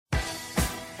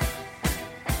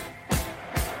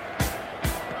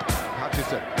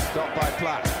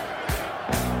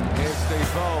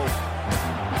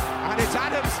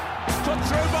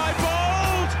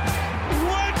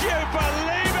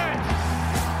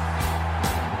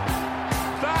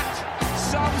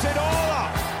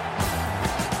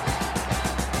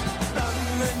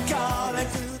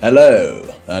Hello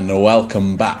and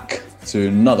welcome back to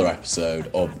another episode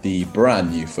of the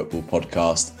brand new football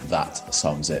podcast that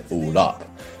sums it all up.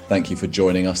 Thank you for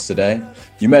joining us today.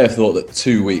 You may have thought that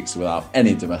 2 weeks without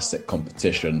any domestic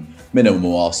competition,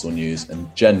 minimal Arsenal news and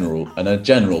a general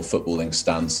footballing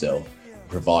standstill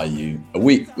provide you a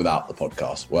week without the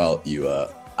podcast. Well, you are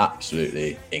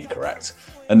absolutely incorrect.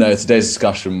 And no, today's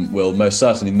discussion will most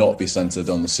certainly not be centred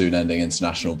on the soon ending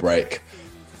international break.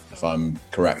 If I'm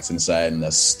correct in saying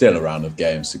there's still a round of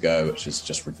games to go, which is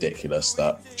just ridiculous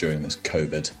that during this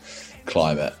COVID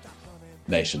climate,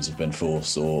 nations have been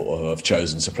forced or have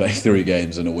chosen to play 3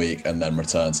 games in a week and then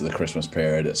return to the Christmas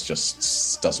period. It's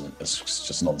just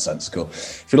nonsensical.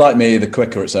 If you're like me, the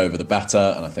quicker it's over, the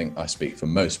better. And I think I speak for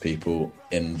most people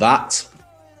in that.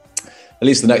 At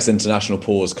least the next international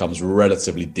pause comes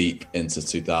relatively deep into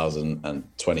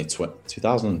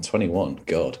 2021.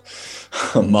 God,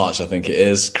 March, I think it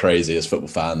is. Crazy as football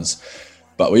fans.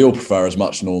 But we all prefer as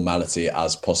much normality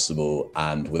as possible.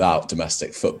 And without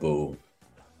domestic football,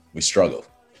 we struggle.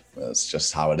 That's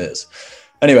just how it is.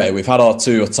 Anyway, we've had our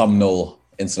 2 autumnal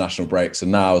international breaks.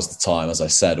 And now is the time, as I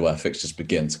said, where fixtures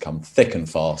begin to come thick and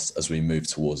fast as we move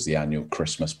towards the annual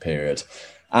Christmas period.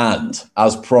 And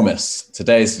as promised,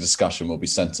 today's discussion will be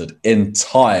centred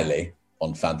entirely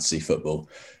on fantasy football.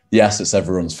 Yes, it's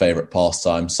everyone's favourite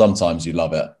pastime. Sometimes you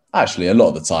love it. Actually, a lot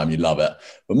of the time you love it.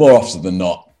 But more often than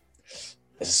not,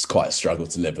 it's quite a struggle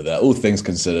to live with it. All things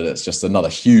considered, it's just another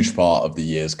huge part of the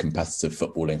year's competitive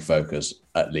footballing focus,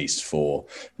 at least for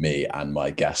me and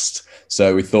my guest.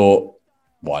 So we thought,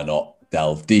 why not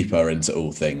delve deeper into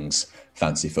all things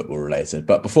fantasy football related.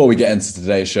 But before we get into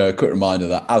today's show, a quick reminder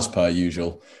that as per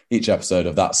usual, each episode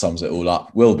of That Sums It All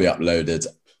Up will be uploaded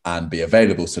and be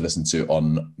available to listen to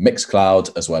on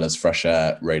Mixcloud, as well as Fresh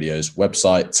Air Radio's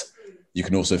website. You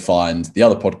can also find the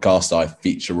other podcast I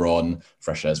feature on,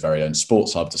 Fresh Air's very own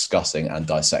Sports Hub, discussing and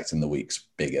dissecting the week's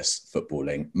biggest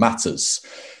footballing matters.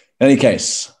 In any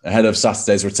case, ahead of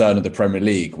Saturday's return of the Premier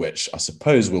League, which I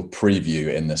suppose we'll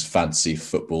preview in this fantasy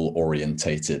football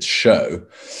orientated show,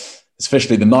 it's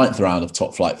officially the 9th round of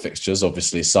top flight fixtures.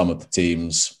 Obviously, some of the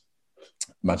teams,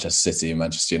 Manchester City,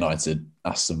 Manchester United,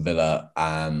 Aston Villa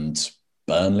and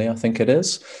Burnley, I think it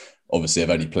is, obviously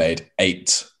have only played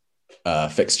 8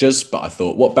 fixtures. But I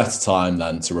thought, what better time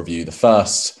than to review the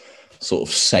first sort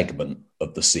of segment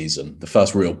of the season, the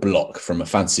first real block from a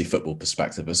fantasy football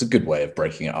perspective. It's a good way of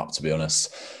breaking it up, to be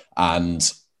honest.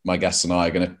 And my guests and I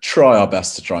are going to try our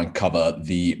best to try and cover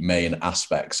the main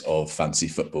aspects of fantasy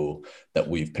football that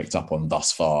we've picked up on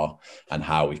thus far and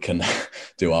how we can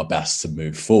do our best to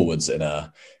move forwards in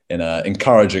a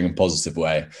encouraging and positive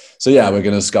way. So yeah, we're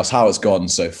going to discuss how it's gone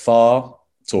so far,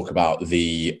 talk about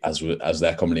the, as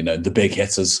they're commonly known, the big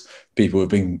hitters, people who've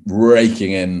been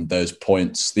raking in those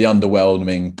points, the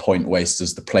underwhelming point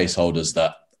wasters, the placeholders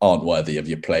that aren't worthy of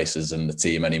your places in the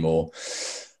team anymore,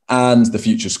 and the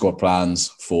future squad plans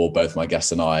for both my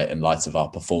guests and I in light of our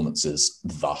performances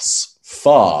thus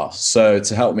far. So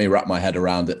to help me wrap my head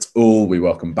around it all, we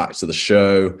welcome back to the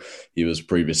show. He was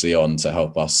previously on to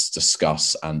help us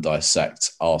discuss and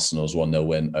dissect Arsenal's 1-0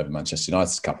 win over Manchester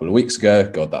United a couple of weeks ago.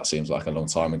 God, that seems like a long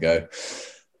time ago.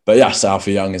 But yes,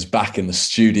 Alfie Young is back in the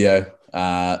studio.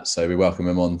 So we welcome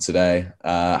him on today.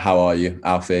 How are you,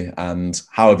 Alfie? And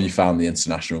how have you found the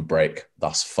international break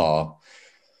thus far?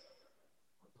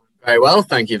 Very well,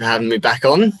 thank you for having me back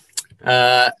on.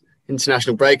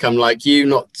 International break, I'm like you,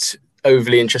 not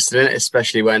overly interested in it,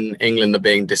 especially when England are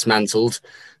being dismantled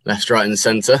left, right and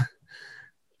centre.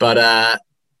 But at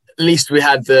least we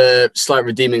had the slight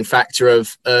redeeming factor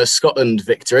of a Scotland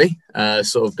victory,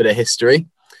 sort of bit of history,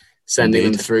 sending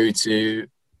them through to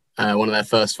one of their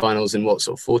first finals in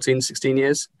 14, 16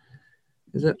 years,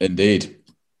 is it? Indeed.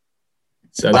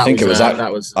 So I think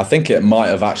it might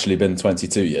have actually been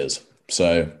 22 years.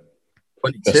 So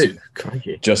 22,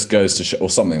 crikey. Just goes to show, or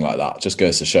something like that, just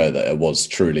goes to show that it was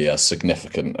truly a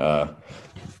significant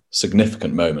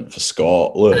moment for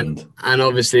Scotland. And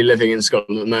obviously living in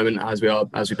Scotland at the moment,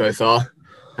 as we both are,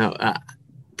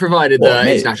 provided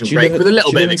the international break with a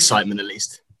little bit of excitement at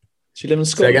least. Do you live in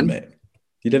Scotland, mate?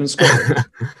 You live in Scotland?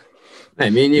 Hey,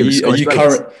 me and you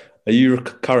are you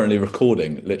currently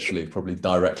recording literally probably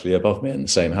directly above me in the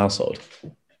same household?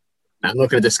 I'm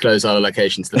not going to disclose our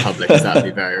location to the public because that would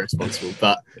be very irresponsible.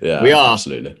 But yeah, we are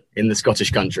absolutely in the Scottish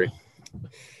country.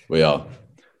 We are.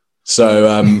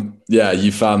 So,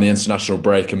 you found the international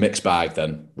break a mixed bag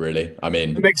then, really? I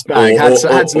mean... A mixed bag.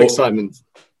 Had some excitement.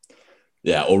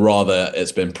 Yeah, or rather,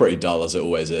 it's been pretty dull as it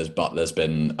always is, but there's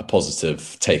been a positive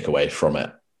takeaway from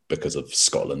it because of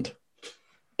Scotland.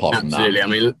 Apart from that. Absolutely. I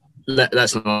mean,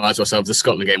 let's not lie to ourselves. The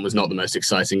Scotland game was not the most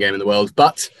exciting game in the world,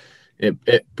 but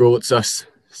it brought us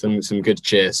some good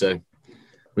cheer. So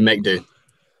we make do.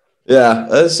 Yeah,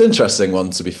 it's an interesting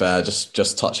one, to be fair,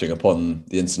 just touching upon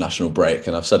the international break.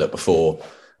 And I've said it before,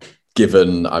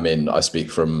 given, I mean, I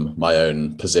speak from my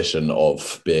own position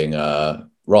of being a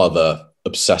rather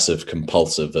obsessive,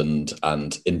 compulsive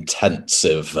and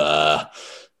intensive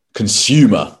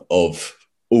consumer of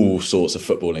all sorts of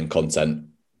footballing content,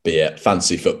 be it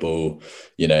fantasy football,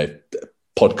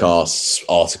 podcasts,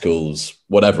 articles,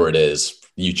 whatever it is,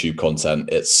 YouTube content.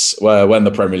 It's where when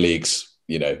the Premier League's,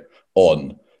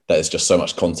 on, there's just so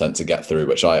much content to get through,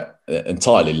 which I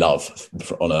entirely love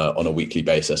on a weekly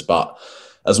basis. But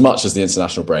as much as the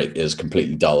international break is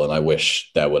completely dull, and I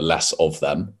wish there were less of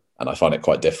them, and I find it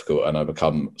quite difficult, and I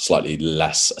become slightly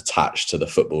less attached to the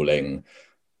footballing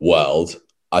world,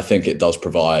 I think it does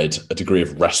provide a degree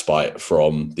of respite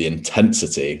from the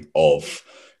intensity of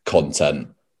content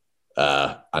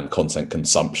and content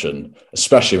consumption,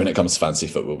 especially when it comes to fantasy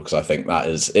football, because I think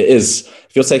it is,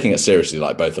 if you're taking it seriously,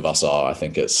 like both of us are, I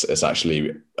think it's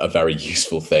actually a very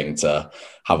useful thing to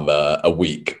have a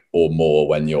week or more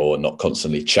when you're not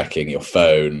constantly checking your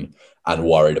phone and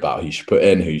worried about who you should put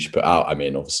in, who you should put out. I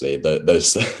mean, obviously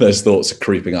those thoughts are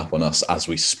creeping up on us as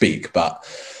we speak, but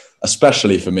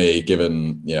especially for me,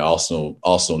 given Arsenal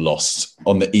lost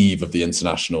on the eve of the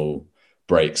international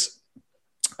breaks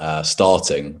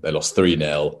starting. They lost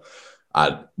 3-0.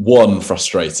 One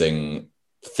frustrating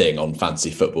thing on fantasy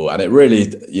football, and it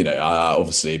really,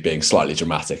 obviously being slightly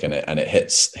dramatic, and it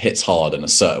hits hard in a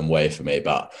certain way for me.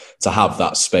 But to have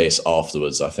that space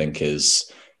afterwards, I think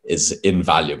is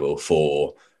invaluable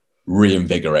for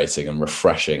reinvigorating and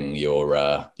refreshing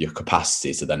your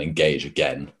capacity to then engage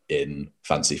again in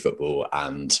fantasy football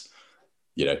and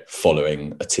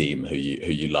following a team who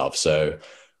you love. So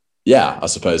yeah, I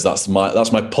suppose that's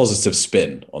my positive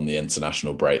spin on the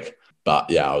international break. But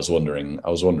yeah, I was wondering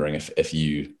if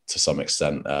you to some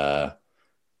extent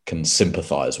can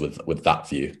sympathise with that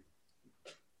view.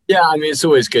 Yeah, I mean, it's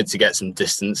always good to get some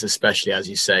distance, especially, as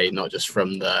you say, not just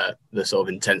from the sort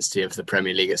of intensity of the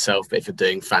Premier League itself, but if you're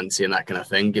doing fancy and that kind of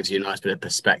thing, gives you a nice bit of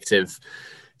perspective.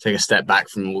 Take a step back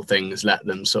from all things, let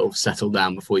them sort of settle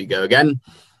down before you go again.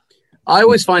 I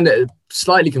always find it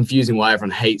slightly confusing why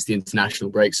everyone hates the international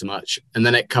break so much. And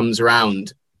then it comes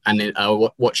around and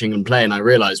watching them play, and I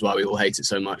realise why we all hate it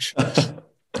so much.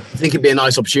 I think it'd be a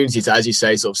nice opportunity to, as you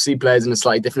say, sort of see players in a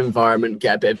slightly different environment,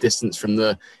 get a bit of distance from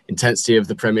the intensity of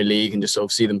the Premier League, and just sort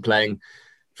of see them playing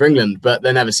for England. But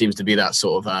there never seems to be that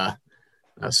sort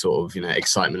of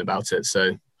excitement about it.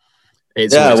 So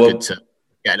it's always good to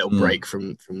get a little break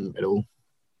from it all.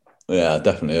 Yeah,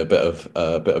 definitely a bit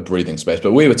of breathing space.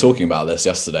 But we were talking about this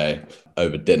yesterday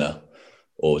over dinner,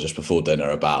 or just before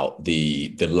dinner, about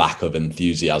the lack of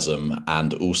enthusiasm,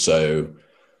 and also,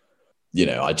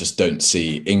 I just don't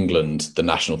see England, the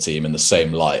national team, in the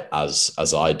same light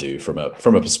as I do from a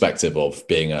perspective of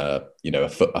being a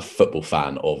football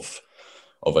fan of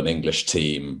an English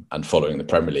team and following the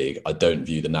Premier League. I don't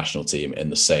view the national team in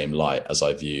the same light as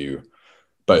I view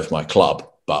both my club,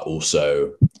 but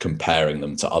also comparing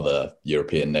them to other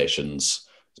European nations,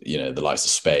 the likes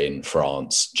of Spain,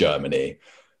 France, Germany,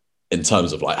 in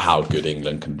terms of like how good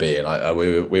England can be. And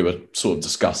we were sort of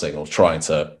discussing or trying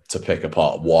to pick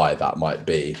apart why that might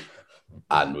be.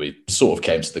 And we sort of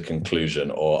came to the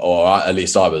conclusion, or at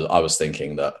least I was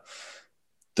thinking that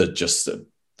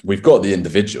we've got the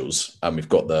individuals and we've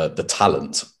got the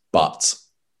talent, but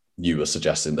you were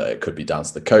suggesting that it could be down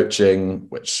to the coaching,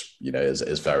 which,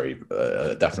 is very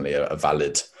definitely a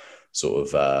valid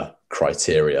sort of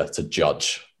criteria to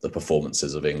judge the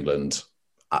performances of England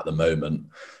at the moment.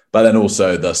 But then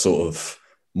also the sort of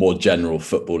more general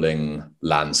footballing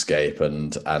landscape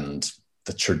and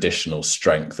the traditional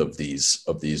strength of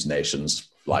these nations,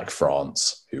 like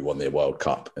France, who won the World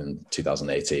Cup in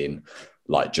 2018,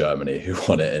 like Germany, who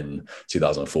won it in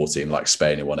 2014, like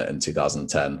Spain, who won it in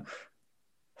 2010.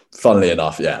 Funnily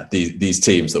enough, yeah, these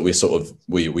teams that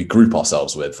we group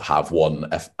ourselves with have won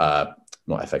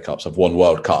not FA Cups, have won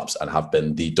World Cups and have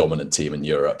been the dominant team in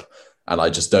Europe. And I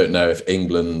just don't know if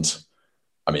England,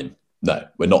 I mean, no,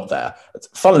 we're not there.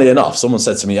 Funnily enough, someone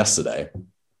said to me yesterday,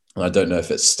 and I don't know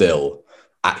if it's still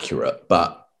accurate,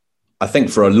 but I think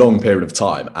for a long period of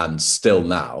time, and still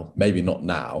now, maybe not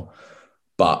now,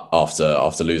 but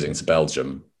after losing to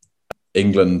Belgium,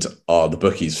 England are the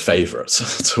bookies'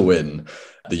 favourites to win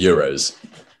the Euros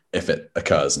if it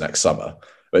occurs next summer,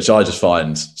 which I just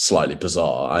find slightly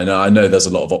bizarre. I know there's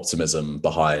a lot of optimism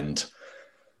behind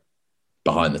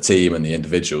the team and the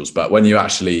individuals, but when you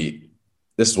actually,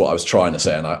 this is what I was trying to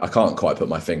say, and I can't quite put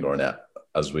my finger on it,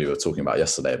 as we were talking about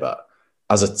yesterday, but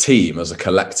as a team, as a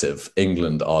collective,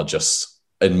 England are just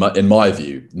in my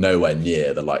view, nowhere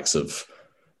near the likes of,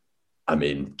 I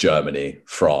mean, Germany,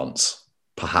 France,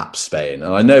 perhaps Spain.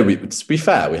 And I know to be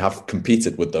fair, we have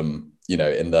competed with them, you know,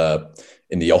 in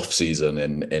the off season,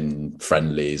 in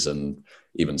friendlies and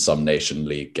even some Nation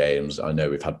League games. I know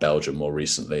we've had Belgium more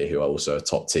recently, who are also a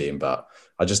top team, but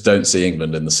I just don't see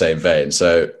England in the same vein.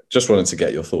 So just wanted to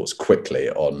get your thoughts quickly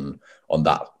on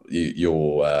that,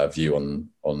 your view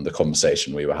on the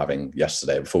conversation we were having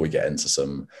yesterday before we get into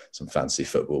some fancy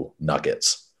football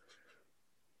nuggets.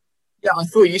 Yeah, I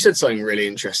thought you said something really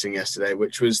interesting yesterday,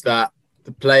 which was that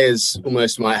the players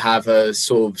almost might have a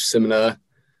sort of similar,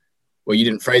 well, you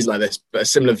didn't phrase it like this, but a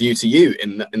similar view to you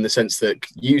in the sense that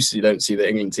you don't see the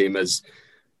England team as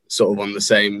sort of on the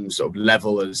same sort of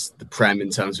level as the Prem in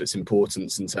terms of its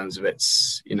importance, in terms of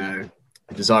its, you know,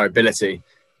 desirability.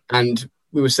 And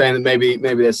we were saying that maybe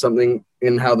there's something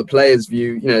in how the players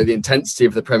view, you know, the intensity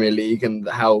of the Premier League and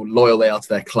how loyal they are to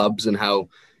their clubs and how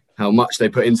much they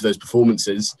put into those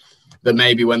performances, that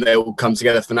maybe when they all come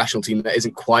together for the national team, there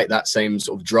isn't quite that same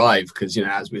sort of drive because, you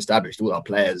know, as we established, all our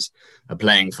players are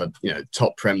playing for, you know,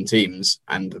 top Prem teams,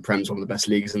 and the Prem's one of the best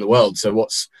leagues in the world. So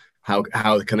how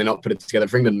can they not put it together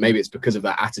for England? Maybe it's because of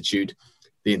that attitude,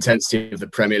 the intensity of the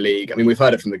Premier League. I mean, we've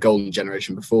heard it from the golden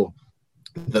generation before,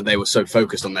 that they were so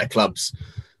focused on their clubs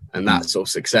and that sort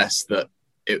of success that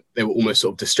they were almost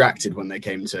sort of distracted when they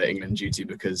came to England duty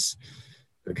because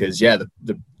yeah,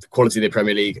 the quality of the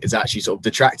Premier League is actually sort of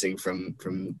detracting from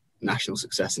national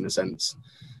success in a sense.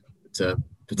 It's a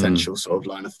potential sort of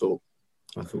line of thought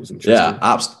I thought was interesting. Yeah,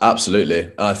 absolutely.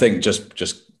 And I think just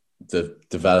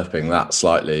developing that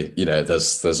slightly, you know,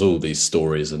 there's all these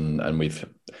stories and we've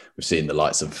seen the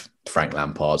likes of Frank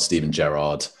Lampard, Steven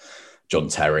Gerrard, John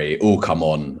Terry all come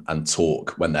on and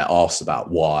talk when they're asked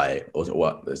about why, or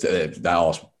what they're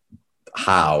asked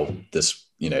how this,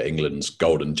 you know, England's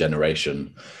golden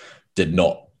generation did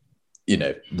not, you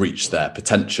know, reach their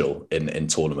potential in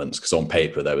tournaments, because on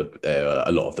paper they were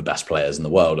a lot of the best players in the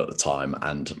world at the time.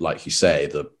 And like you say,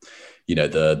 the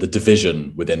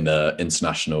division within the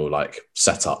international like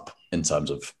setup in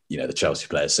terms of, you know, the Chelsea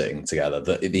players sitting together,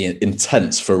 the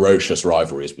intense, ferocious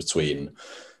rivalries between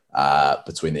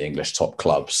the English top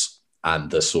clubs and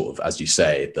the sort of, as you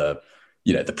say, the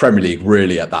Premier League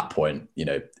really at that point, you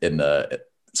know,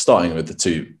 starting with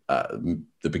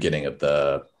the beginning of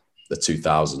the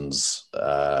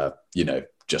 2000s, you know,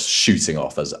 just shooting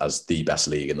off as the best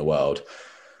league in the world.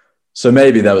 So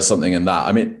maybe there was something in that.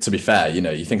 I mean, to be fair, you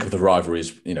know, you think of the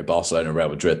rivalries, you know, Barcelona and Real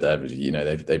Madrid,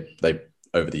 they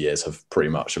over the years have pretty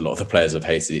much, a lot of the players have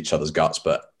hated each other's guts,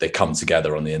 but they come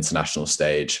together on the international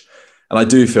stage. And I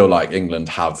do feel like England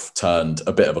have turned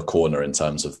a bit of a corner in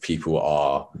terms of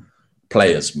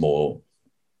players more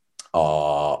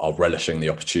are relishing the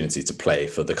opportunity to play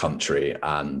for the country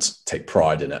and take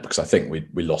pride in it, because I think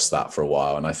we lost that for a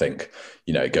while. And I think,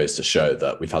 you know, it goes to show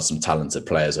that we've had some talented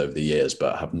players over the years,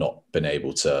 but have not been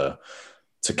able to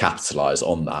capitalize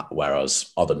on that.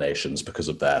 Whereas other nations, because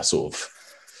of their sort of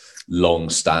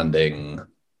long-standing,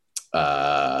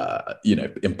 you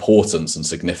know, importance and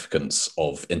significance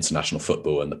of international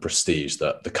football and the prestige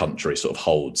that the country sort of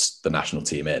holds the national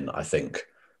team in, I think,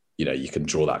 you know, you can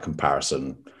draw that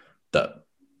comparison that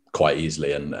quite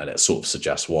easily, and it sort of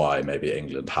suggests why maybe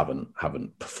England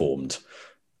haven't performed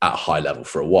at a high level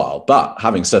for a while. But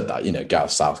having said that, you know,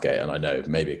 Gareth Southgate, and I know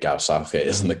maybe Gareth Southgate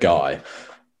isn't the guy,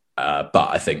 but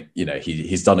I think, you know,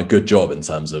 he's done a good job in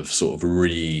terms of sort of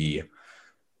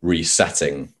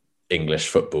resetting English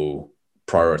football,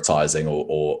 prioritizing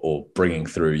or bringing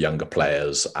through younger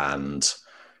players, and,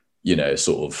 you know,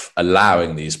 sort of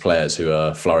allowing these players who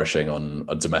are flourishing on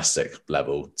a domestic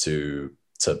level to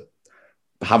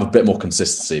have a bit more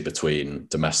consistency between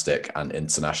domestic and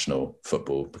international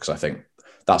football, because I think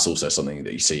that's also something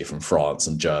that you see from France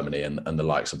and Germany and the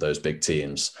likes of those big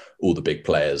teams. All the big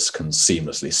players can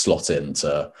seamlessly slot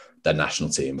into their national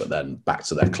team, but then back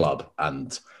to their club,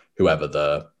 and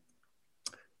whoever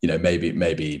you know,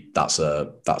 maybe that's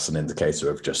an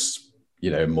indicator of just, you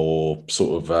know, more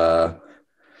sort of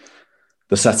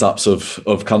the setups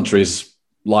of countries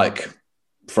like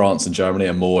France and Germany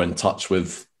are more in touch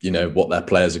with, you know, what their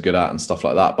players are good at and stuff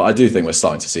like that. But I do think we're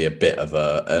starting to see a bit of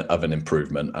an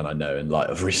improvement. And I know in light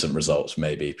of recent results,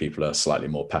 maybe people are slightly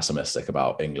more pessimistic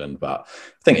about England, but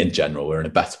I think in general, we're in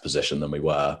a better position than we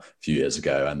were a few years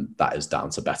ago. And that is down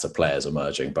to better players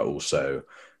emerging, but also,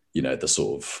 you know, the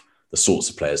sorts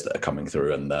of players that are coming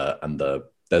through, and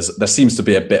there seems to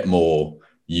be a bit more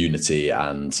unity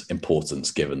and importance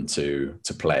given to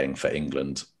playing for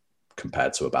England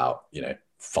compared to about, you know,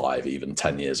 5, even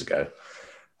 10 years ago.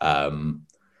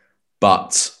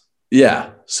 But Yeah,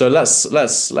 so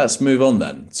let's move on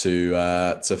then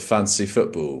to fantasy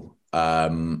football.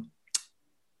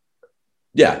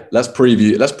 Yeah, let's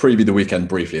preview the weekend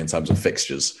briefly in terms of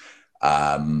fixtures.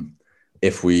 Um,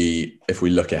 if we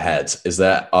look ahead,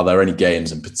 are there any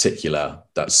games in particular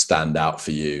that stand out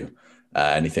for you?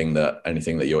 Anything that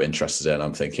you're interested in?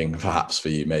 I'm thinking perhaps for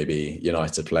you, maybe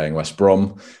United playing West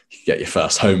Brom. You could get your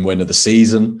first home win of the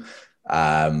season.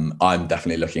 I'm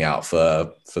definitely looking out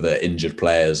for the injured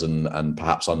players and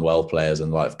perhaps unwell players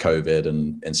in light of COVID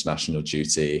and international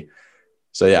duty.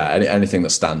 So yeah, anything that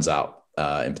stands out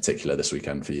in particular this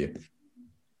weekend for you?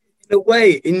 In a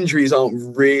way, injuries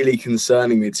aren't really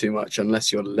concerning me too much unless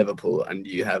you're Liverpool and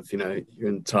you have, your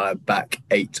entire back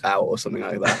 8 out or something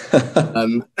like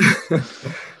that.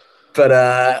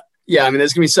 But yeah, I mean,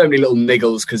 there's going to be so many little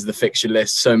niggles because of the fixture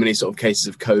list, so many sort of cases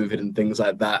of COVID and things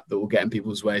like that will get in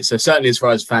people's way. So certainly as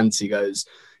far as fantasy goes,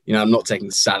 I'm not taking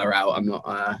Salah out. I'm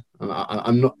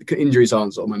not, injuries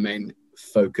aren't sort of my main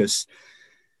focus.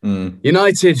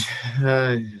 United,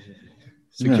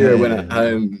 secure a win at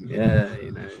home. Yeah,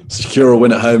 Secure a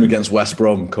win at home against West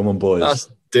Brom. Come on, boys. Let's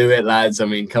do it, lads. I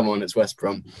mean, come on, it's West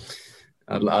Brom.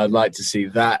 I'd like to see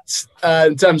that.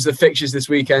 In terms of the fixtures this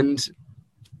weekend,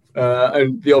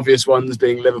 and the obvious ones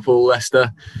being Liverpool,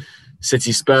 Leicester,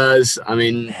 City, Spurs. I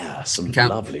mean, yeah, some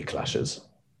lovely clashes.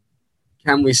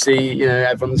 Can we see,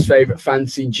 everyone's favourite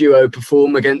fantasy duo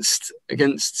perform against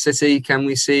City? Can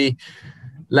we see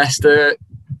Leicester,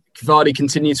 Vardy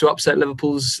continue to upset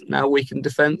Liverpool's now weakened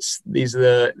defence? These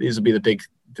will be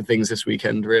the things this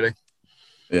weekend, really.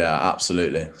 Yeah,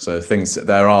 absolutely. So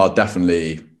there are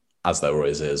definitely, as there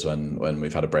always is when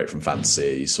we've had a break from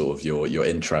fantasy, sort of your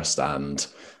interest and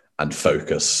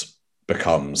focus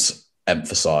becomes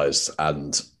emphasized.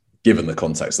 And given the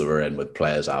context that we're in with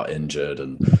players out injured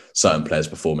and certain players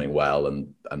performing well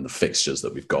and the fixtures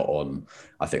that we've got on,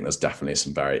 I think there's definitely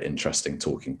some very interesting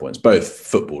talking points, both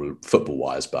football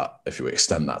wise, but if you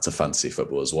extend that to fantasy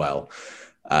football as well.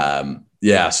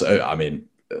 So I mean,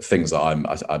 things that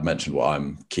I've mentioned what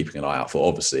I'm keeping an eye out for,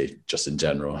 obviously, just in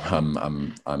general.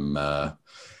 I'm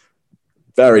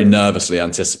very nervously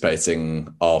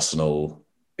anticipating Arsenal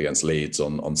against Leeds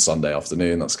on Sunday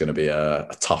afternoon. That's going to be a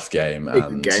tough game.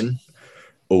 Big game.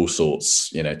 All sorts,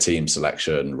 team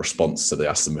selection, response to the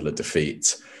Aston Villa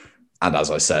defeat. And as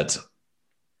I said,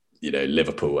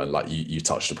 Liverpool, and like you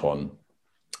touched upon,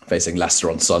 facing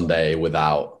Leicester on Sunday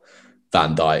without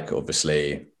Van Dijk,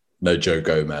 obviously, no Joe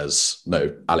Gomez,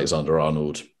 no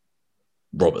Alexander-Arnold,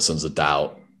 Robertson's a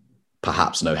doubt,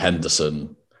 perhaps no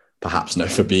Henderson, perhaps no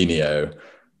Fabinho,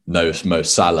 no Mo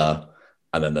Salah,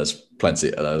 and then there's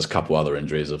a couple other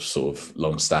injuries of sort of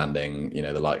long-standing,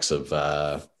 the likes of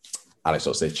Alex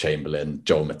Oxlade-Chamberlain,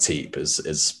 Joel Matip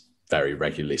is very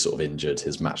regularly sort of injured.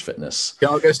 His match fitness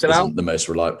Thiago still out? The most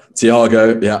reliable.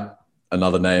 Thiago, yeah,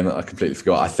 another name that I completely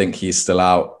forgot. I think he's still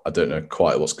out. I don't know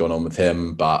quite what's going on with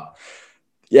him, but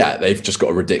yeah, they've just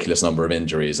got a ridiculous number of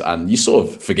injuries. And you sort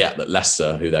of forget that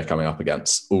Leicester, who they're coming up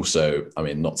against, also, I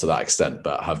mean, not to that extent,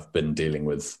 but have been dealing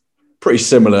with pretty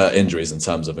similar injuries in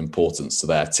terms of importance to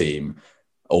their team,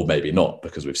 or maybe not,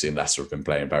 because we've seen Leicester have been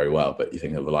playing very well. But you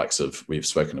think of the likes of, we've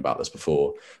spoken about this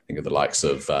before, think of the likes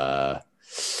of,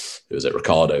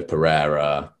 Ricardo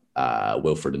Pereira,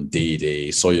 Wilfred Ndidi,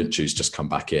 Soyuncu's just come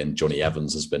back in, Johnny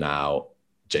Evans has been out,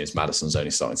 James Maddison's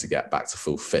only starting to get back to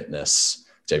full fitness.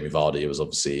 Jamie Vardy was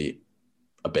obviously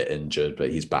a bit injured, but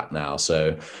he's back now.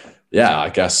 So, yeah, I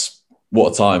guess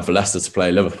what a time for Leicester to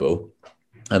play Liverpool.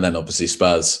 And then obviously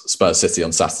Spurs City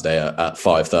on Saturday at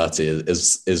 5:30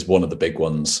 is one of the big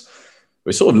ones.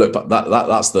 We sort of look at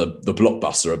that's the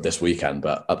blockbuster of this weekend.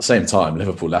 But at the same time,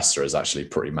 Liverpool-Leicester is actually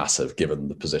pretty massive given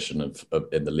the position of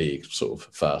in the league, sort of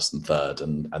first and third,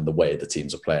 and the way the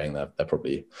teams are playing. They're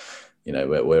probably,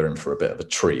 we're in for a bit of a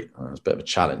treat. It's a bit of a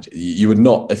challenge. You would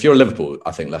not, if you're Liverpool,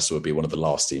 I think Leicester would be one of the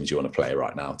last teams you want to play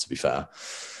right now, to be fair.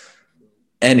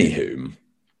 Anywho,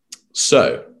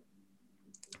 so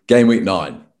game week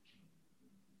 9.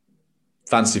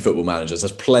 Fantasy football managers,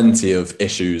 there's plenty of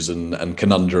issues and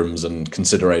conundrums and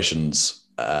considerations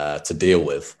to deal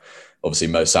with. Obviously,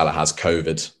 Mo Salah has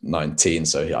COVID-19,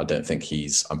 so I don't think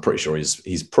I'm pretty sure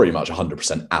he's pretty much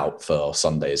 100% out for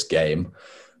Sunday's game.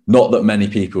 Not that many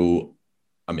people,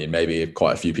 I mean, maybe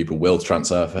quite a few people will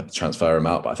transfer him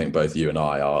out, but I think both you and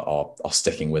I are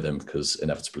sticking with him because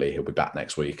inevitably he'll be back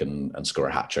next week and score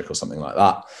a hat-trick or something like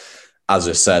that. As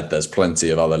I said, there's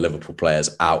plenty of other Liverpool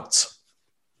players out.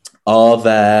 Are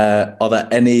there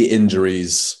any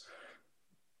injuries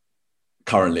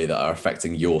currently that are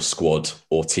affecting your squad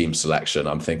or team selection?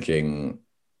 I'm thinking,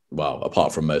 well,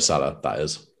 apart from Mo Salah, that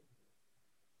is.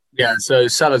 Yeah, so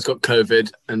Salah's got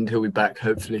COVID and he'll be back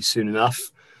hopefully soon enough.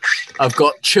 I've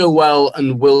got Chilwell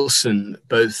and Wilson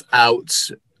both out.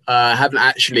 I haven't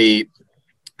actually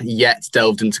yet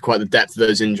delved into quite the depth of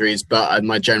those injuries, but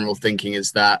my general thinking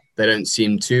is that they don't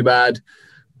seem too bad.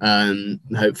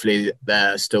 Hopefully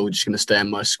they're still just going to stay in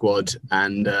my squad,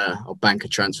 and I'll bank a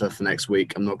transfer for next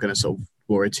week. I'm not going to sort of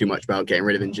worry too much about getting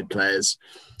rid of injured players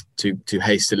too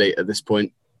hastily at this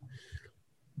point.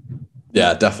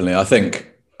 Yeah, definitely.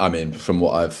 I mean, from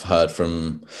what I've heard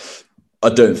I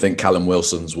don't think Callum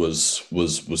Wilson's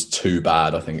was too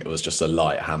bad. I think it was just a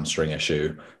light hamstring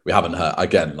issue. We haven't heard,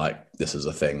 again, like, this is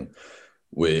a thing.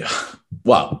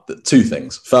 Well, two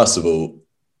things. First of all,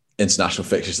 international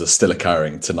fixtures are still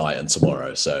occurring tonight and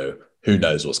tomorrow, so who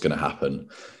knows what's going to happen.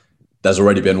 There's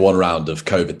already been one round of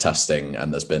COVID testing,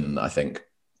 and there's been, I think,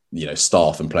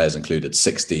 staff and players included,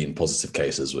 16 positive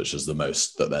cases, which is the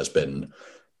most that there's been,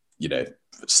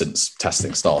 since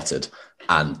testing started.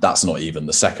 And that's not even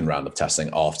the second round of testing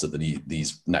after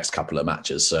these next couple of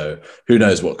matches. So who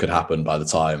knows what could happen by the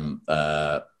time,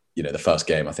 the first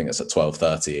game, I think it's at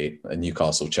 12:30,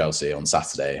 Newcastle-Chelsea on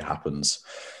Saturday happens.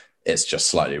 It's just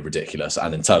slightly ridiculous.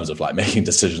 And in terms of like making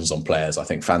decisions on players, I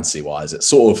think fantasy-wise,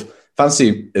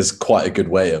 fantasy is quite a good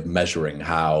way of measuring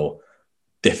how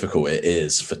difficult it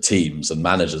is for teams and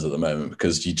managers at the moment,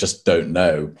 because you just don't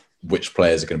know which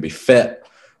players are going to be fit,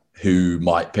 who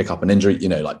might pick up an injury.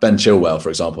 Like Ben Chilwell, for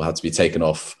example, had to be taken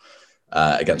off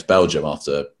against Belgium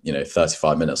after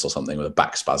 35 minutes or something with a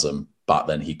back spasm, but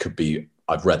then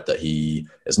I've read that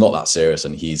it's not that serious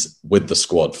and he's with the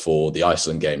squad for the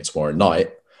Iceland game tomorrow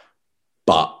night.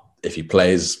 But if he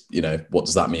plays, what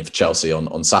does that mean for Chelsea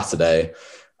on Saturday?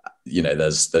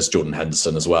 There's Jordan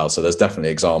Henderson as well. So there's definitely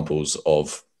examples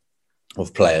of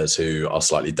players who are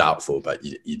slightly doubtful, but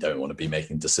you don't want to be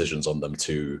making decisions on them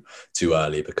too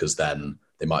early, because then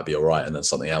they might be all right and then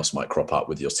something else might crop up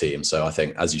with your team. So I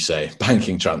think, as you say,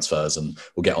 banking transfers, and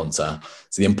we'll get on to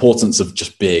the importance of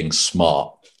just being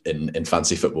smart in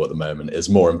fantasy football at the moment, is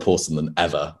more important than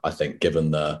ever, I think,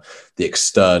 given the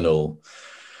external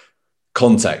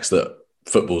context that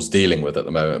football's dealing with at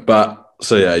the moment. But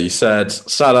so yeah, you said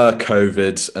Salah,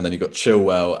 COVID, and then you got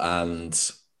Chilwell and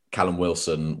Callum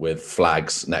Wilson with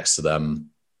flags next to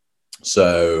them.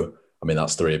 So, I mean,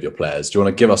 that's three of your players. Do you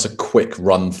want to give us a quick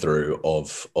run through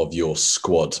of your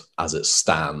squad as it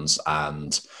stands?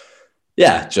 And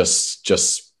yeah, just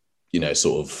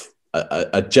sort of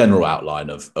a general outline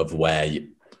of where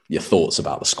your thoughts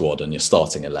about the squad and your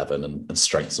starting 11 and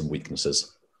strengths and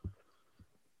weaknesses.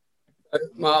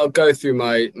 I'll go through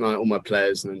my all my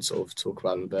players and then sort of talk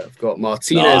about them a bit. I've got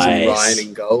Martinez and Ryan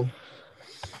in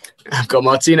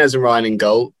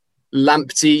goal.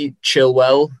 Lamptey,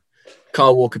 Chilwell,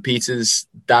 Kyle Walker-Peters,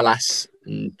 Dallas,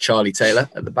 and Charlie Taylor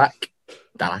at the back.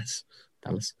 Dallas.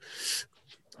 I've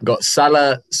got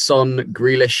Salah, Son,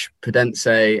 Grealish,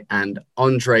 Podence, and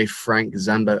Andre Frank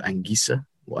Zambo Anguissa.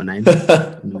 What a name.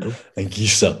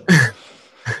 Anguissa.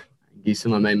 Anguissa,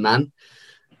 my main man.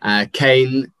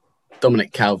 Kane,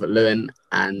 Dominic Calvert-Lewin,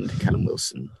 and Callum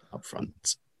Wilson up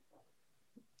front.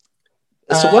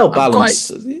 It's a well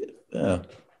balanced. I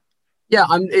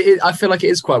feel like it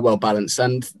is quite well balanced,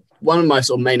 and one of my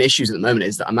sort of main issues at the moment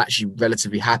is that I'm actually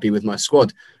relatively happy with my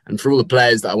squad, and for all the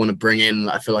players that I want to bring in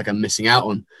that I feel like I'm missing out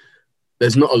on,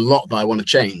 there's not a lot that I want to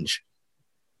change.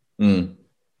 With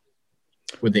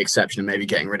the exception of maybe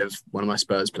getting rid of one of my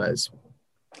Spurs players.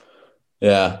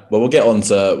 Yeah, well, we'll get on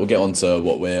to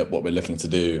what we're looking to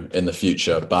do in the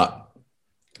future, but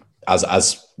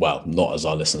as well, not as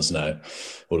our listeners know,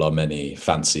 all our many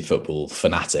fantasy football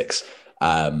fanatics,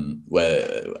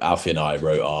 where Alfie and I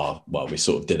we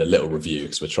sort of did a little review,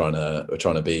 because we're trying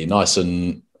to be nice,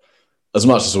 and as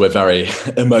much as we're very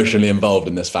emotionally involved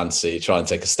in this fantasy, try and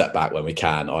take a step back when we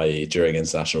can, i.e. during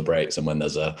international breaks and when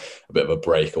there's a bit of a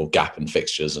break or gap in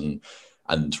fixtures, and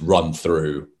run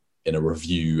through in a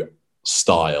review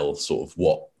style sort of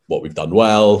what we've done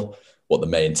well, what the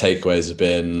main takeaways have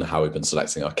been, how we've been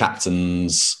selecting our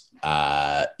captains,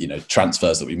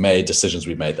 transfers that we've made, decisions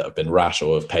we've made that have been rash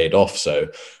or have paid off. So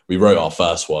we wrote our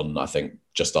first one, I think,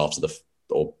 just after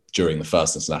or during the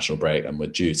first international break, and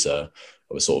we're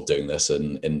sort of doing this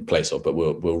in place of, but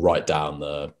we'll write down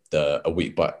a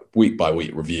week by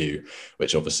week review,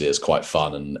 which obviously is quite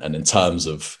fun, and in terms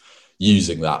of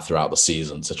using that throughout the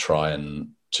season to try and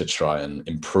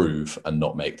improve and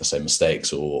not make the same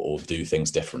mistakes or do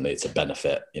things differently to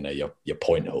benefit your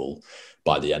point haul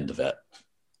by the end of it.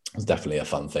 It's definitely a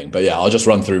fun thing. But yeah, I'll just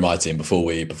run through my team before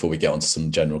we get onto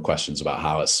some general questions about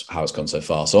how it's gone so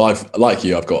far. So I've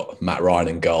got Matt Ryan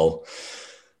in goal.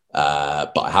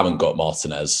 But I haven't got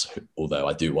Martinez, although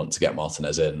I do want to get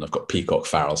Martinez in. I've got Peacock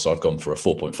Farrell, so I've gone for a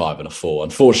 4.5 and a 4.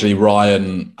 Unfortunately,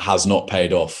 Ryan has not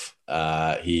paid off.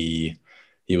 He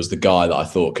was the guy that I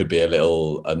thought could be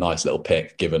a nice little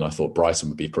pick, given I thought Brighton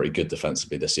would be pretty good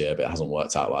defensively this year, but it hasn't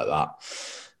worked out like that.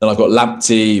 Then I've got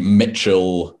Lamptey,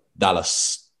 Mitchell,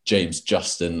 Dallas, James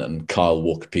Justin, and Kyle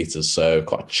Walker-Peters. So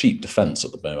quite a cheap defence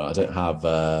at the moment. I don't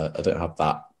have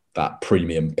that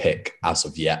premium pick as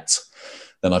of yet.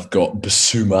 Then I've got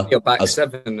Basuma. Your back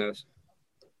seven.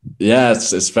 Yeah,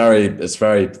 it's very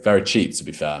very cheap, to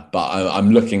be fair. But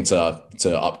I'm looking to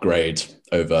upgrade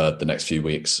over the next few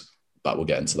weeks. But we'll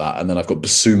get into that. And then I've got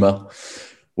Basuma,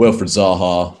 Wilfred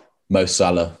Zaha, Mo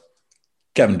Salah,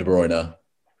 Kevin De Bruyne,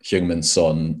 Heung-min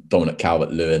Son, Dominic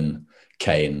Calvert-Lewin,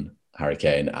 Kane, Harry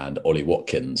Kane, and Ollie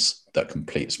Watkins. That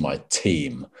completes my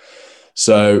team.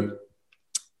 So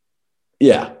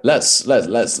yeah, let's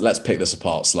pick this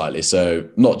apart slightly. So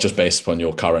not just based upon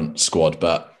your current squad,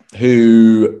 but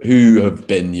who have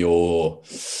been your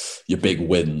big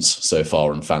wins so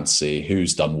far in fantasy?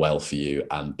 Who's done well for you?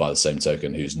 And by the same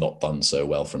token, who's not done so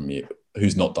well from you?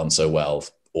 Who's not done so well,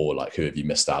 or like who have you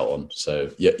missed out on?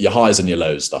 So your highs and your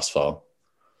lows thus far.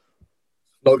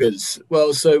 Sloggers.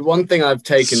 Well, so one thing I've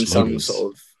taken some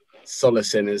sort of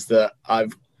solace in is that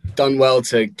I've done well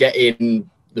to get in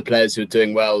the players who are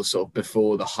doing well sort of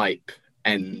before the hype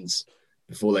ends,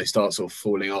 before they start sort of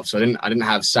falling off. So I didn't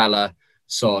have Salah,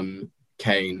 Son,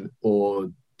 Kane,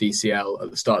 or DCL at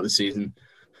the start of the season,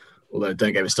 although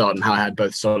don't get me started on how I had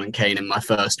both Son and Kane in my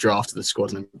first draft of the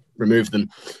squad and removed them.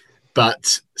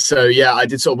 But so, yeah, I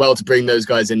did sort of well to bring those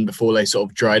guys in before they sort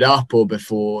of dried up or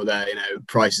before their,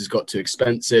 prices got too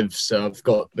expensive. So I've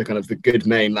got the kind of the good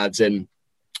main lads in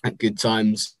at good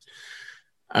times.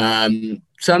 In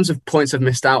terms of points I've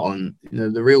missed out on,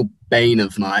 the real bane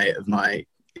of my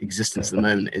existence at the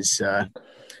moment is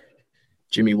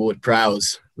Jimmy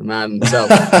Ward-Prowse, the man himself.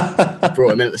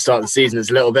 Brought him in at the start of the season as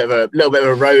a little bit of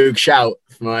a rogue shout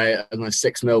for my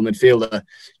 6 mil midfielder.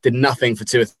 Did nothing for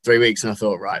 2 or 3 weeks, and I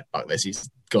thought, right, fuck this, he's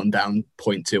gone down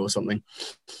 0.2 or something.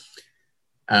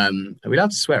 Are we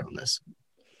allowed to swear on this?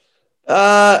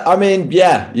 I mean,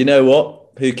 yeah, you know what?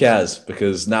 Who cares?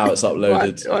 Because now it's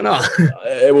uploaded. Why not?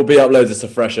 It will be uploaded to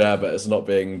Fresh Air, but it's not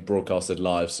being broadcasted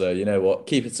live. So you know what?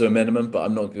 Keep it to a minimum. But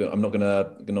I'm not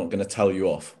gonna tell you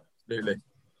off.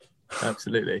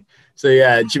 Absolutely. So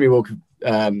yeah, Jimmy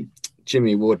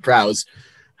Ward-Prowse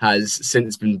has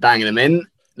since been banging them in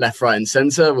left, right, and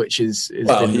centre, which is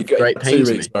been great pain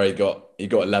 2 weeks where he got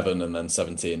 11 and then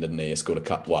 17, didn't he? He scored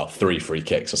 3 free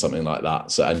kicks or something like that.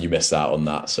 So and you missed out on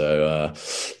that. So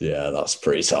yeah, that's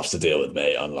pretty tough to deal with,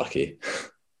 mate. Unlucky.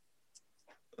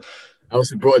 I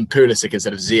also brought in Pulisic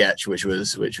instead of Ziyech, which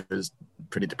was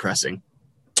pretty depressing.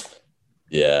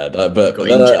 Yeah, but got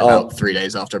injured about 3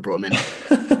 days after I brought him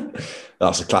in.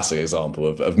 That's a classic example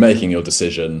of making your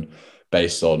decision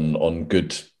based on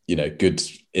good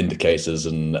indicators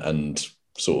and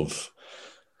sort of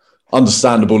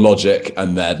understandable logic,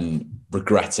 and then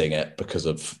regretting it because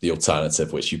of the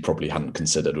alternative which you probably hadn't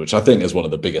considered, which I think is one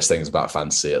of the biggest things about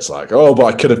fantasy. It's like, oh, but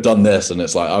I could have done this, and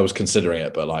it's like I was considering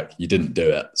it, but like you didn't do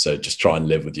it. So just try and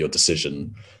live with your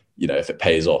decision. If it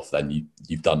pays off, then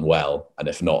you've done well, and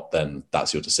if not, then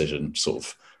that's your decision. Sort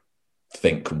of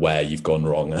think where you've gone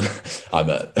wrong. And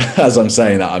as I'm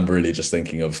saying that, I'm really just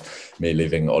thinking of me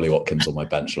leaving Ollie Watkins on my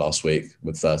bench last week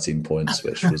with 13 points,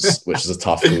 which was a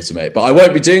tough call to make. But I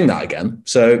won't be doing that again.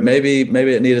 So maybe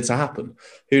it needed to happen.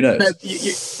 Who knows?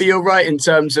 But you're right in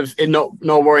terms of not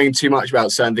worrying too much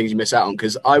about certain things you miss out on,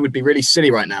 because I would be really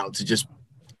silly right now to just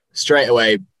straight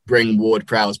away bring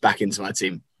Ward-Prowse back into my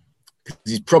team. Because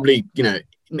he's probably,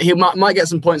 he might get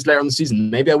some points later on the season.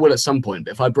 Maybe I will at some point.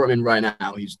 But if I brought him in right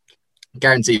now, he's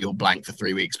guaranteed he'll blank for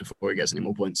 3 weeks before he gets any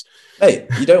more points. Hey,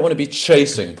 you don't want to be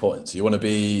chasing points. You want to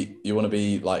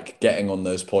be like getting on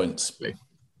those points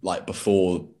like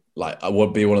before. Like I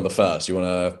would be one of the first. You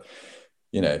want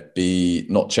to, be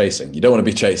not chasing. You don't want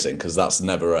to be chasing, because that's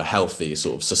never a healthy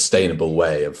sort of sustainable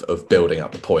way of building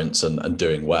up the points and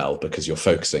doing well, because you're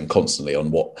focusing constantly on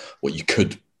what you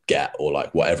could get or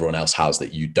like what everyone else has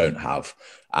that you don't have,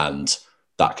 and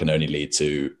that can only lead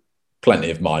to plenty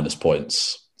of minus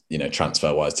points,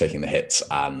 transfer wise, taking the hits,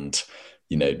 and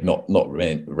not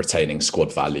retaining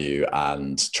squad value,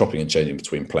 and chopping and changing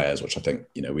between players, which I think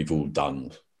we've all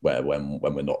done when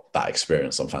we're not that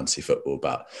experienced on fantasy football.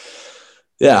 But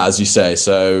yeah, as you say,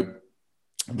 so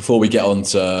before we get on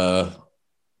to,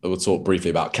 we'll talk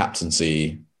briefly about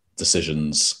captaincy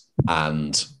decisions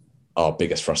and our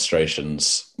biggest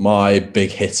frustrations. My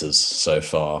big hitters so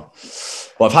far.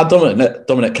 Well, I've had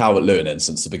Dominic Calvert-Lewin in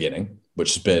since the beginning,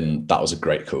 that was a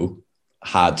great call.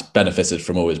 had benefited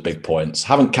from all his big points.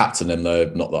 Haven't captained him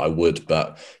though, not that I would,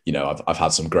 but I've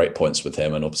had some great points with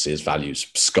him, and obviously his value's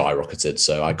skyrocketed.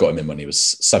 So I got him in when he was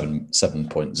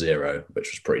 7.0,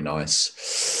 which was pretty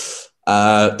nice.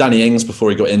 Danny Ings, before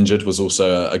he got injured, was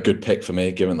also a good pick for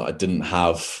me, given that I didn't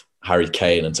have Harry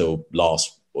Kane until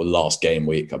last game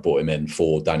week. I bought him in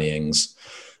for Danny Ings.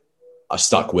 I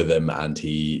stuck with him and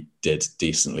he did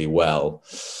decently well.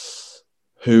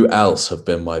 Who else have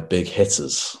been my big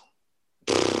hitters?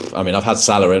 I mean, I've had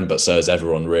Salah in, but so has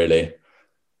everyone really.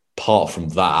 Apart from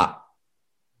that,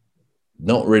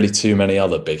 not really too many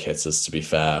other big hitters, to be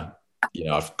fair.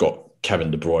 I've got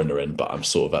Kevin De Bruyne in, but I'm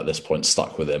sort of at this point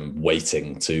stuck with him,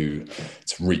 waiting to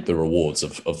reap the rewards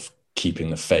of keeping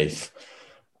the faith.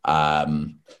 But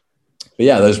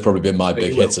yeah, those have probably been my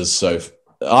big hitters. So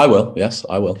I will. Yes,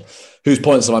 I will. Whose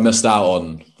points have I missed out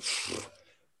on?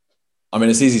 I mean,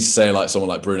 it's easy to say like someone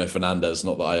like Bruno Fernandes,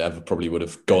 not that I ever probably would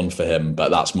have gone for him, but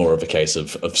that's more of a case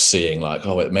of seeing like,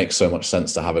 oh, it makes so much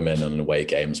sense to have him in away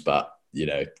games. But,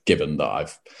 given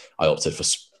that I opted for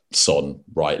Son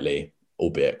rightly,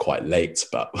 albeit quite late,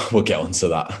 but we'll get onto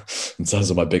that in terms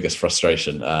of my biggest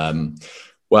frustration.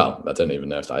 Well, I don't even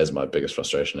know if that is my biggest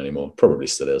frustration anymore. Probably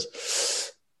still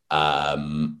is.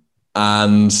 And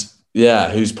yeah,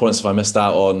 whose points have I missed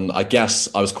out on? I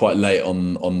guess I was quite late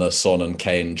on the Son and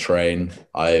Kane train.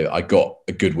 I got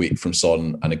a good week from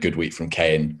Son and a good week from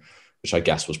Kane, which I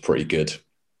guess was pretty good,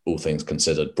 all things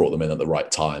considered. Brought them in at the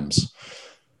right times.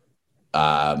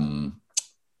 And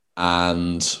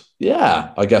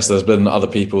yeah, I guess there's been other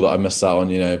people that I missed out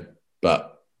on,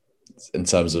 but in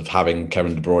terms of having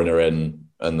Kevin De Bruyne in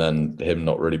and then him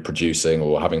not really producing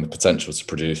or having the potential to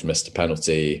produce, missed a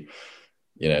penalty,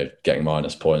 getting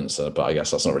minus points. But I guess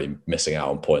that's not really missing out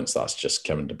on points. That's just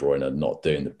Kevin De Bruyne not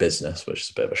doing the business, which is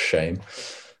a bit of a shame.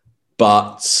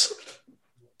 But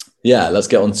yeah, let's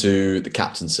get on to the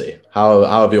captaincy. How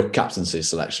have your captaincy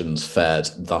selections fared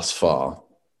thus far?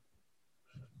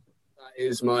 That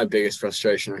is my biggest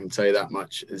frustration, I can tell you that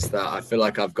much, is that I feel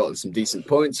like I've gotten some decent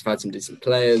points, I've had some decent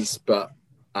players, but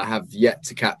I have yet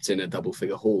to captain a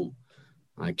double-figure haul.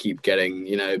 I keep getting,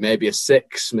 maybe a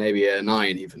 6, maybe a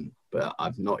 9 even, but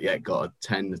I've not yet got a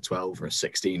 10, a 12, or a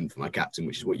 16 for my captain,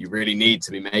 which is what you really need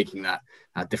to be making that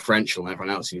differential. And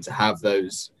everyone else, you need to have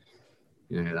those,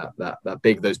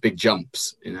 those big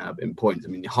jumps in points. I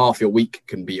mean, half your week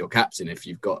can be your captain if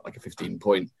you've got like a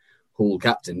 15-point haul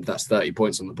captain. That's 30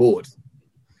 points on the board.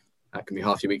 That can be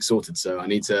half your week sorted. So I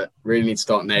really need to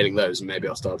start nailing those, and maybe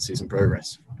I'll start to see some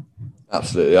progress.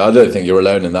 Absolutely. I don't think you're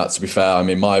alone in that, to be fair. I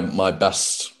mean, my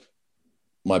best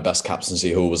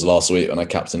captaincy haul was last week when I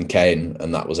captained Kane,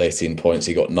 and that was 18 points.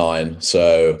 He got 9.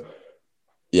 So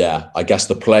yeah, I guess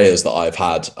the players that I've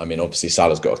had, I mean, obviously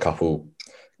Salah's got a couple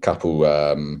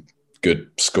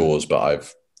good scores, but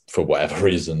I've, for whatever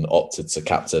reason, opted to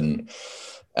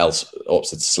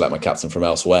select my captain from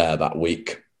elsewhere that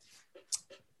week.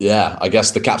 Yeah, I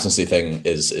guess the captaincy thing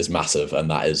is massive,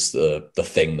 and that is the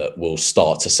thing that will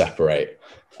start to separate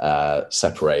those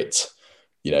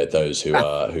who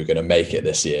are going to make it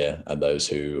this year and those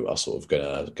who are sort of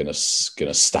going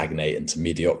to stagnate into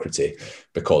mediocrity.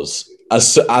 Because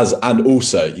and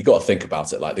also you got to think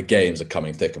about it, like the games are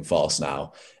coming thick and fast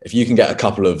now. If you can get a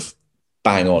couple of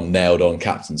bang on nailed on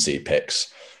captaincy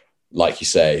picks, like you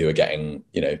say, who are getting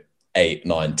 8,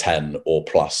 9, 10 or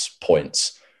plus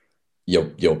points, you're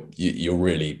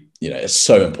really, it's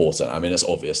so important. I mean, it's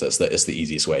obvious it's the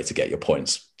easiest way to get your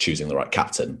points, choosing the right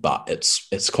captain, but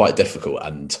it's quite difficult,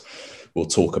 and we'll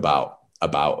talk about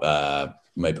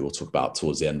maybe we'll talk about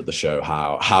towards the end of the show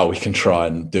how we can try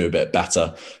and do a bit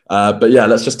better. But yeah,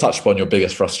 let's just touch upon your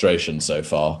biggest frustration so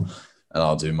far, and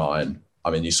I'll do mine.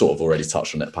 I mean, you sort of already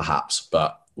touched on it perhaps,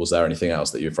 but was there anything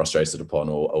else that you're frustrated upon,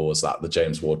 or was that the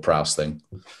James Ward-Prowse thing?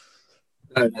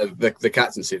 No, the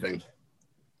captaincy thing.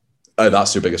 Oh,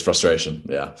 that's your biggest frustration.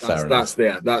 Yeah, fair enough.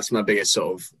 That's my biggest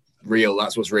sort of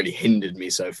that's what's really hindered me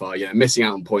so far. Missing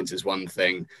out on points is one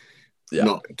thing,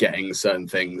 not getting certain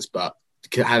things, but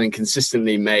having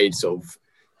consistently made sort of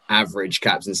average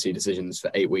captaincy decisions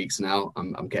for 8 weeks now,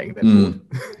 I'm getting a bit bored.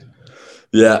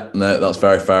 Yeah, no, that's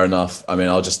very fair enough. I mean,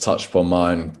 I'll just touch upon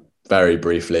mine very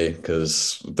briefly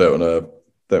because I don't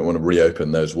want to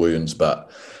reopen those wounds.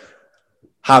 But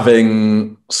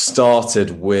having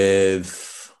started with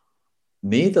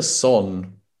neither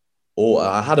Son or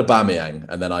I had Aubameyang,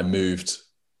 and then I moved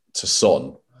to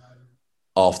Son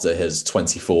after his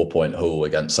 24-point haul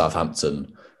against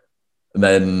Southampton. And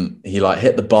then he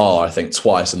hit the bar, I think,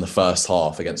 twice in the first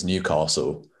half against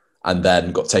Newcastle. and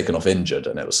then got taken off injured.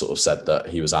 And it was sort of said that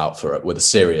he was out for it with a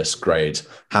serious grade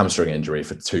hamstring injury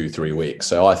for 2-3 weeks.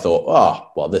 So I thought,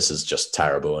 oh, well, this is just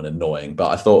terrible and annoying.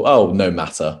 But I thought, oh, no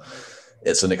matter.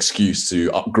 It's an excuse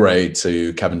to upgrade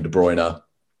to Kevin De Bruyne.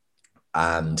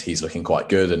 And he's looking quite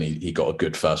good. And he got a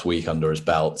good first week under his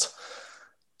belt.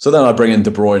 So then I bring in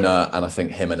De Bruyne and I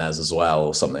think Jimenez as well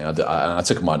or something. I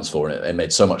took a -4 and it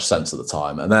made so much sense at the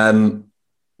time. And then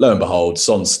lo and behold,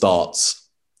 Son starts,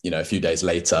 a few days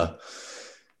later,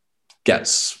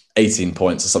 gets 18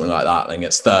 points or something like that, and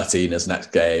gets 13 his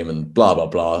next game and blah, blah,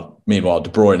 blah. Meanwhile, De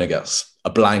Bruyne gets a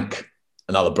blank,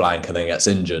 another blank, and then gets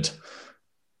injured.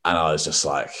 And I was just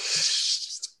like,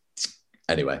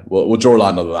 anyway, we'll draw a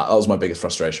line under that. That was my biggest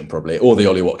frustration, probably. Or the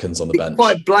Ollie Watkins on the bench.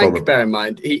 Quite blank, probably. Bear in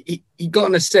mind. He got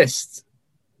an assist,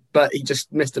 but he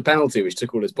just missed a penalty, which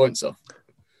took all his points off.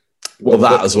 Well,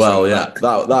 that as well, yeah.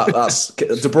 That's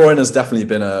De Bruyne has definitely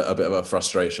been a bit of a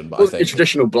frustration, but I think a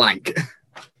traditional blank,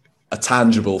 a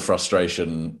tangible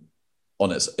frustration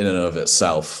in and of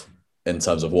itself in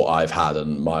terms of what I've had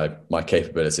and my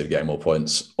capability of getting more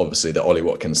points. Obviously, the Ollie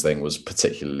Watkins thing was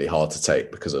particularly hard to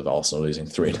take because of Arsenal losing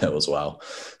 3-0 as well.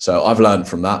 So I've learned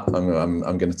from that.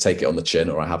 I'm going to take it on the chin,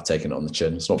 or I have taken it on the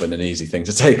chin. It's not been an easy thing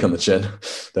to take on the chin.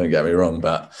 Don't get me wrong,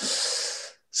 but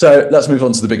so let's move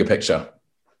on to the bigger picture.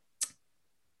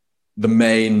 The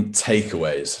main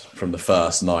takeaways from the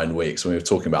first 9 weeks. We were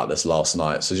talking about this last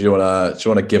night. So do you want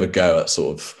to give a go at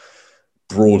sort of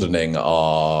broadening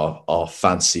our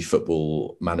fantasy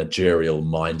football managerial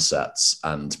mindsets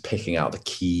and picking out the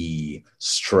key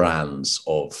strands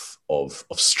of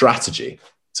strategy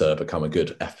to become a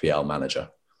good FPL manager?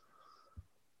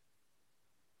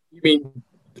 You mean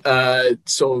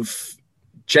sort of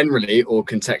generally or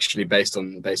contextually based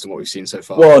on what we've seen so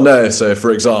far? Well, no. So,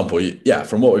 for example,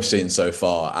 from what we've seen so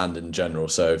far and in general.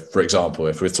 So, for example,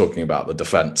 if we're talking about the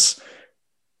defence,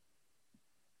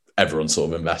 everyone's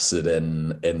sort of invested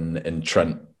in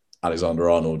Trent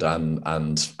Alexander-Arnold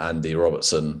and Andy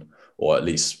Robertson, or at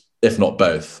least, if not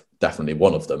both, definitely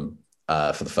one of them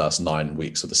for the first 9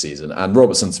 weeks of the season. And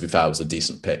Robertson, to be fair, was a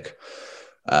decent pick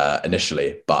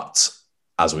initially, but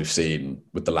as we've seen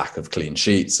with the lack of clean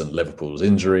sheets and Liverpool's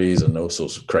injuries and all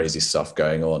sorts of crazy stuff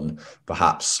going on,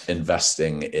 perhaps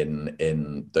investing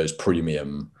in those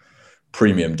premium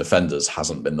defenders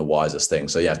hasn't been the wisest thing.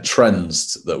 So yeah,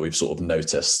 trends that we've sort of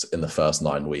noticed in the first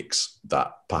 9 weeks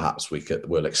that perhaps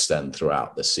will extend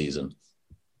throughout this season.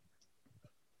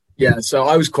 Yeah, so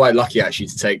I was quite lucky actually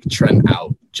to take Trent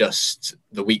out just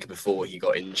the week before he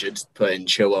got injured, put in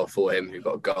Chilwell for him, who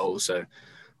got a goal. So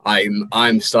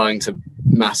I'm starting to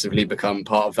massively become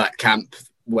part of that camp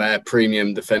where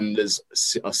premium defenders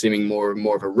are seeming more and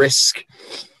more of a risk.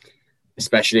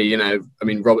 Especially,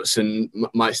 Robertson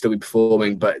might still be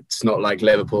performing, but it's not like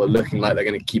Liverpool are looking like they're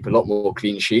going to keep a lot more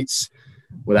clean sheets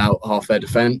without half their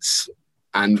defence,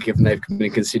 and given they've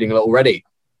been conceding a lot already.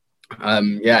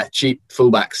 Cheap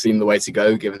fullbacks seem the way to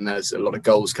go, given there's a lot of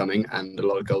goals coming and a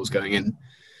lot of goals going in.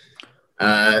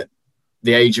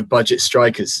 The age of budget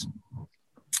strikers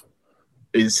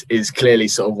is clearly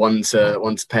sort of one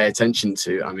to pay attention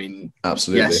to. I mean,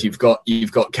 absolutely. Yes, you've got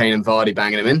Kane and Vardy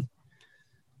banging him in.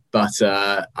 But,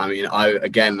 I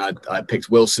picked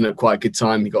Wilson at quite a good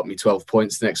time. He got me 12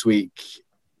 points next week.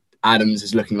 Adams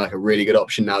is looking like a really good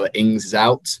option now that Ings is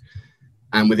out.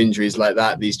 And with injuries like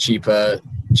that, these cheaper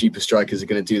strikers are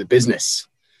going to do the business.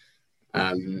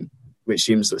 Which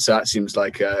seems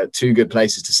like two good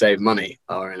places to save money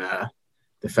are in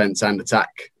defence and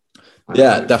attack.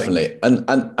 Yeah, definitely.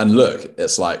 And look,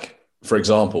 it's like, for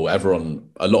example,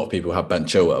 a lot of people have Ben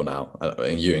Chilwell now,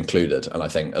 you included. And I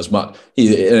think as much,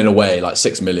 in a way, like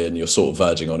 6 million, you're sort of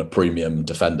verging on a premium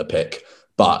defender pick,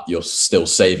 but you're still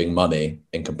saving money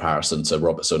in comparison to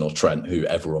Robertson or Trent, who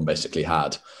everyone basically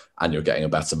had. And you're getting a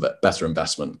better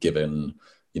investment given,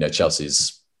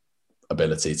 Chelsea's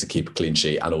ability to keep a clean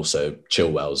sheet and also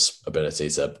Chilwell's ability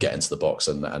to get into the box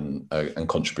and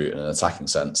contribute in an attacking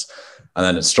sense. And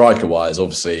then in striker wise,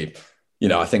 obviously,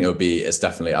 I think it's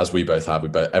definitely, as we both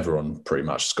have, everyone pretty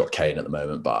much has got Kane at the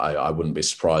moment, but I wouldn't be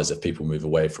surprised if people move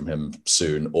away from him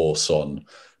soon, or Son.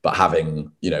 But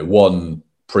having, one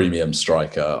premium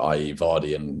striker, i.e.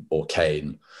 Vardy or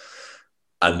Kane,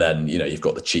 and then, you've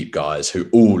got the cheap guys who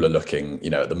all are looking,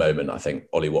 at the moment, I think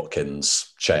Ollie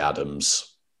Watkins, Che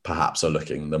Adams, perhaps are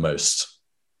looking the most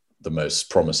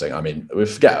promising. I mean, we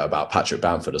forget about Patrick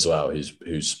Bamford as well,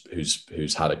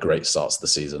 who's had a great start to the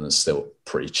season and is still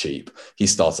pretty cheap. He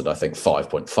started, I think,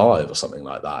 5.5 or something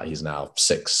like that. He's now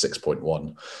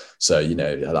 6.1. So,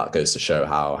 that goes to show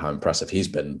how impressive he's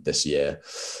been this year.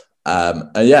 And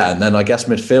then I guess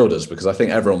midfielders, because I think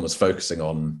everyone was focusing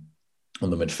on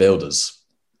the midfielders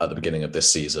at the beginning of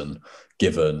this season,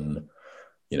 given,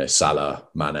 Salah,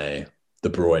 Mane, De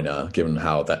Bruyne, given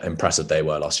how impressive they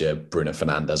were last year. Bruno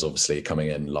Fernandes obviously coming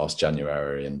in last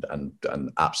January and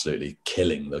absolutely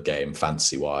killing the game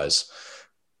fantasy-wise.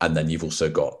 And then you've also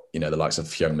got, the likes of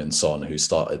Heung-min Son, who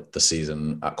started the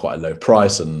season at quite a low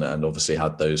price and obviously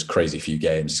had those crazy few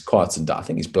games. He's quietened down. I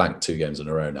think he's blanked 2 games in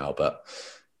a row now, but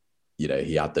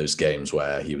he had those games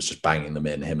where he was just banging them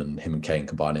in, him and Kane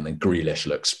combining. Then Grealish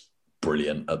looks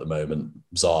brilliant at the moment.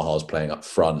 Zaha's playing up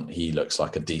front. He looks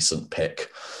like a decent pick.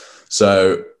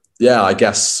 So, yeah, I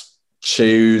guess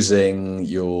choosing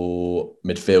your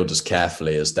midfielders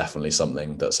carefully is definitely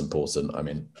something that's important. I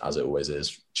mean, as it always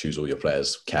is, choose all your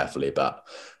players carefully, but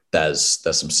there's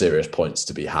some serious points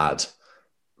to be had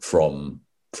from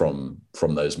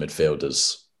those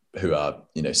midfielders who are,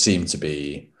 seem to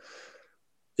be,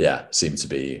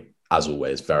 as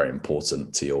always, very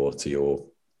important to your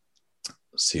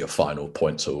final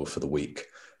points for the week.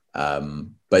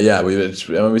 But yeah, we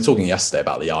were talking yesterday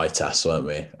about the eye test, weren't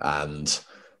we? And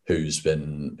who's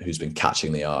been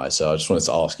catching the eye. So I just wanted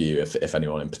to ask you if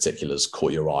anyone in particular has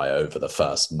caught your eye over the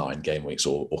first 9 game weeks,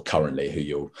 or currently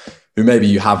who maybe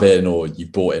you have in, or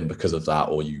you've bought in because of that,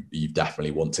 or you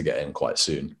definitely want to get in quite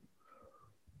soon.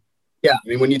 Yeah, I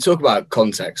mean, when you talk about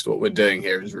context, what we're doing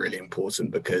here is really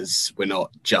important, because we're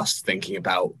not just thinking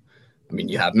about, I mean,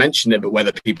 you have mentioned it, but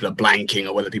whether people are blanking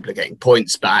or whether people are getting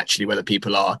points, but actually whether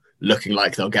people are looking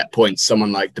like they'll get points.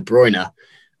 Someone like De Bruyne,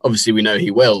 obviously we know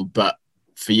he will, but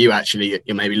for you, actually,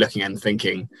 you're maybe looking and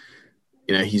thinking,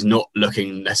 he's not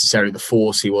looking necessarily the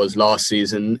force he was last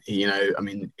season. He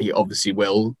obviously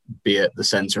will be at the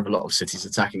centre of a lot of City's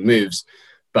attacking moves,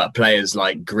 but players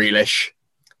like Grealish,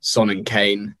 Son and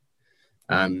Kane,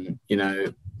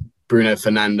 Bruno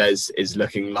Fernandes is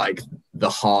looking like the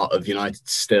heart of United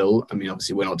still. I mean,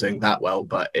 obviously we're not doing that well,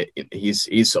 but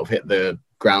he's sort of hit the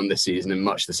ground this season in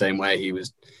much the same way he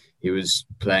was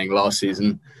playing last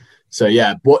season. So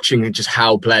yeah, watching just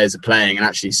how players are playing and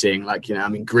actually seeing,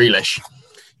 Grealish,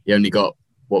 he only got,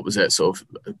 what was it, sort of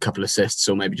a couple assists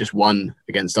or maybe just 1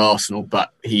 against Arsenal,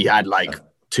 but he had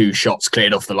 2 shots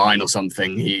cleared off the line or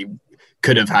something. He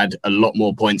could have had a lot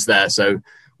more points there. So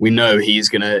we know he's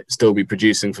going to still be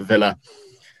producing for Villa.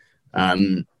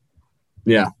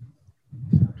 Yeah.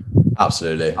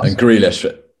 Absolutely. And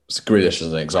Grealish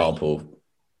is an example.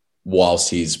 Whilst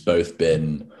he's both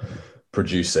been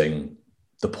producing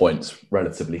the points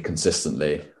relatively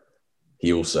consistently,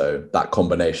 he also, that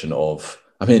combination of,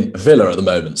 Villa at the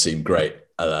moment seem great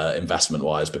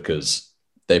investment-wise, because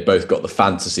they've both got the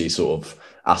fantasy sort of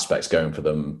aspects going for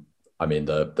them. I mean,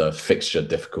 the fixture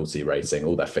difficulty rating,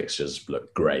 all their fixtures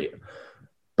look great.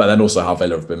 But then also how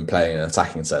Villa have been playing in an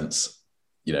attacking sense.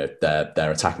 Their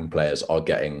attacking players are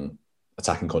getting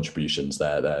attacking contributions.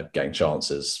 They're getting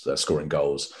chances. They're scoring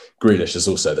goals. Grealish is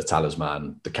also the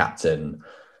talisman, the captain.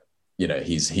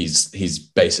 He's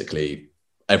basically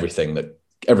everything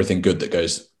good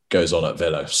that goes on at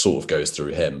Villa sort of goes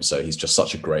through him. So he's just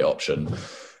such a great option.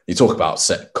 You talk about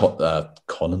Son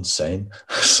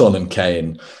and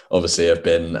Kane obviously have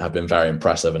been very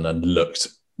impressive and looked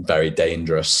very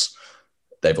dangerous.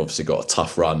 They've obviously got a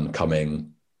tough run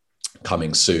coming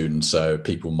soon, so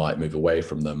people might move away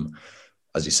from them.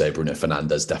 As you say, Bruno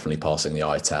Fernandes definitely passing the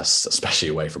eye test, especially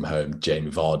away from home.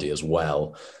 Jamie Vardy as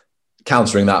well.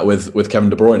 Countering that with Kevin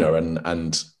De Bruyne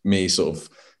and me sort of,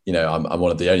 I'm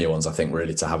one of the only ones I think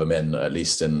really to have him in, at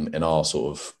least in our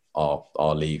sort of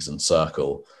our leagues and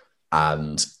circle.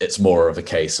 And it's more of a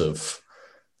case of,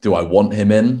 do I want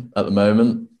him in at the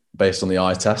moment based on the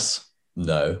eye test?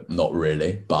 No, not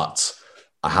really. But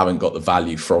I haven't got the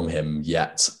value from him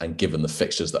yet. And given the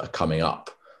fixtures that are coming up,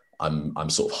 I'm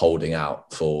sort of holding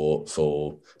out for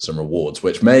some rewards,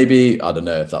 which maybe, I don't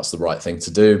know if that's the right thing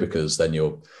to do, because then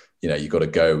you've got to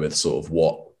go with sort of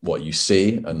what you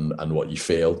see and what you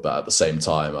feel. But at the same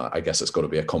time, I guess it's got to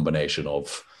be a combination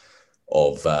of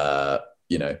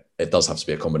it does have to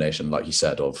be a combination, like you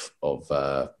said, of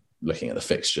looking at the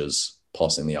fixtures,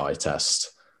 passing the eye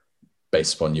test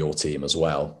based upon your team as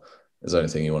well. Is there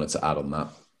anything you wanted to add on that?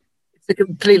 It's a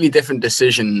completely different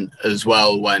decision as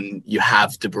well when you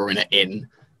have De Bruyne in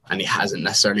and he hasn't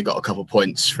necessarily got a couple of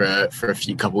points for a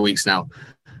couple of weeks now.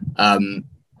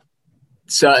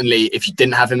 Certainly, if you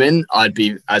didn't have him in, I'd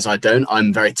be, as I don't,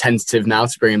 I'm very tentative now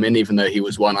to bring him in, even though he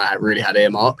was one I really had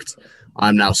earmarked.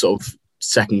 I'm now sort of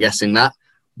second guessing that.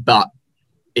 But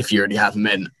if you already have him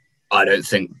in, I don't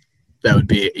think there would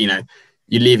be,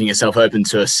 you're leaving yourself open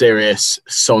to a serious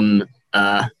Son,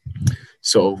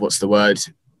 sort of, what's the word?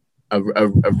 A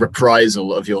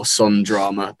reprisal of your Son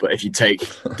drama. But if you take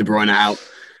De Bruyne out,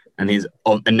 and he's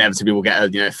inevitably will get a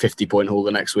 50-point haul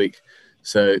the next week,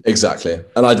 So exactly.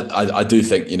 And I do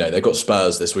think, they've got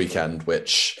Spurs this weekend,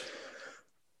 which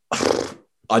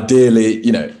ideally,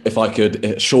 if I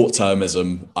could,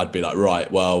 short-termism, I'd be like,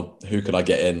 right, well, who could I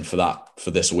get in for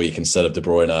this week instead of De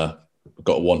Bruyne?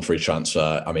 Got a 1 free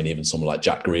transfer. I mean, even someone like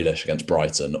Jack Grealish against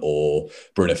Brighton or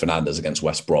Bruno Fernandes against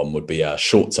West Brom would be a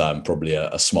short-term, probably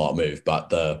a smart move. But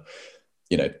De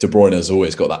Bruyne has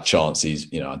always got that chance.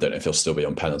 He's, I don't know if he'll still be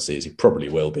on penalties. He probably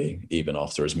will be, even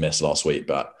after his miss last week.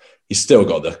 But he's still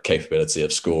got the capability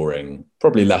of scoring,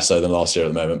 probably less so than last year at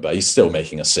the moment, but he's still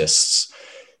making assists.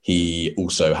 He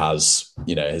also has,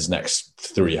 his next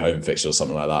 3 home fixtures or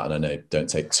something like that. And I know don't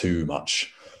take too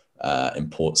much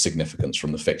significance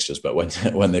from the fixtures, but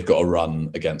when they've got a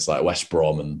run against like West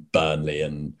Brom and Burnley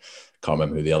and can't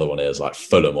remember who the other one is, like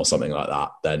Fulham or something like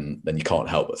that, then you can't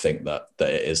help but think that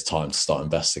it is time to start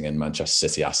investing in Manchester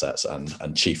City assets,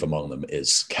 and chief among them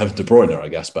is Kevin De Bruyne, I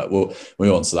guess. But we'll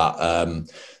move on to that.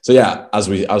 So yeah, as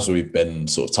we've been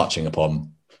sort of touching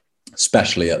upon,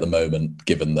 especially at the moment,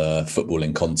 given the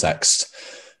footballing context,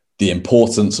 the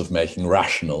importance of making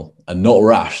rational and not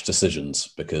rash decisions,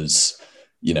 because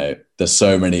there's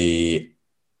so many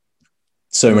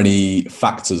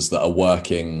factors that are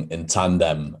working in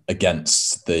tandem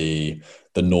against the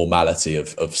normality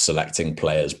of selecting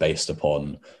players based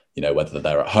upon whether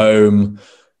they're at home,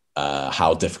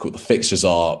 how difficult the fixtures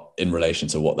are in relation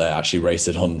to what they're actually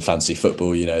rated on fantasy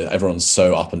football. Everyone's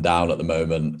so up and down at the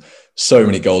moment. So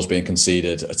many goals being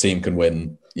conceded. A team can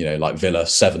win, like Villa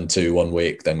 7-2 one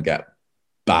week, then get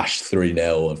bashed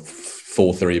 3-0 and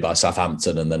 4-3 by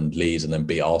Southampton, and then Leeds, and then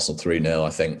beat Arsenal 3-0. I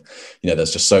think,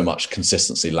 there's just so much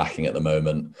consistency lacking at the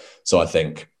moment. So I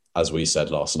think, as we said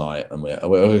last night, and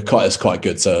it's quite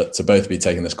good to both be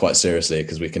taking this quite seriously,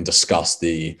 because we can discuss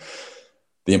the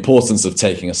importance of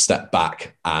taking a step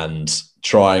back and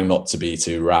trying not to be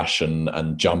too rash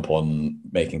and jump on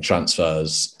making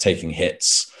transfers, taking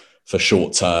hits for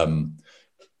short-term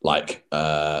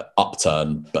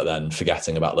upturn, but then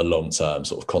forgetting about the long-term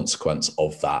sort of consequence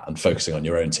of that and focusing on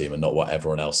your own team and not what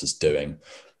everyone else is doing.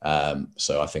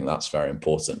 So I think that's very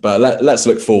important. But let's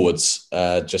look forwards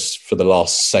just for the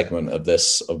last segment of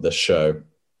this show.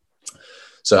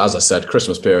 So as I said,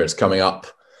 Christmas period is coming up.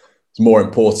 It's more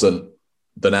important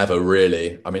than ever,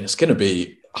 really. I mean, I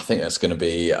think it's going to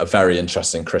be a very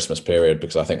interesting Christmas period,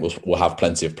 because I think we'll have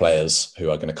plenty of players who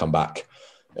are going to come back,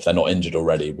 if they're not injured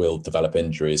already, will develop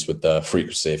injuries with the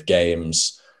frequency of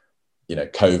games,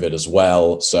 COVID as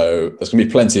well. So there's going to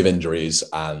be plenty of injuries,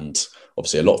 and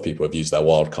obviously a lot of people have used their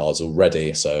wild cards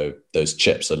already. So those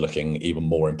chips are looking even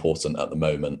more important at the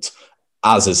moment,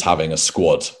 as is having a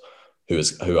squad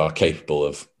who are capable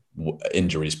of,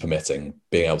 injuries permitting,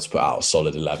 being able to put out a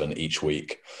solid 11 each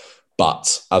week.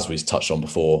 But as we touched on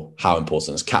before, how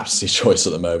important is captaincy choice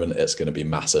at the moment? It's going to be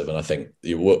massive. And I think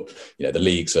the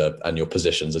leagues and your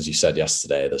positions, as you said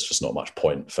yesterday, there's just not much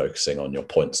point focusing on your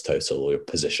points total or your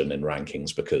position in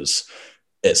rankings, because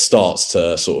it starts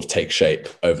to sort of take shape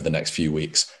over the next few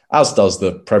weeks, as does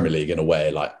the Premier League in a way.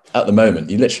 Like at the moment,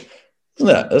 you literally,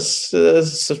 isn't it?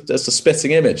 It's a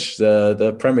spitting image.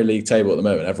 The Premier League table at the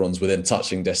moment, everyone's within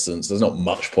touching distance. There's not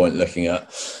much point looking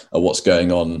at what's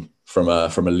going on from a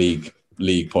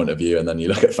league point of view, and then you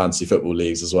look at fantasy football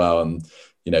leagues as well, and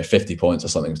 50 points or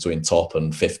something between top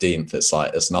and 15th. It's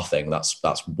like it's nothing. That's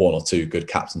 1 or 2 good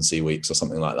captaincy weeks or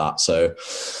something like that. So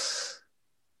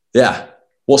yeah,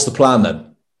 what's the plan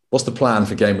then? What's the plan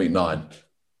for game week 9?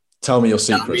 Tell me your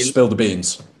secrets. Spill the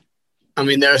beans. I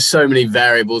mean, there are so many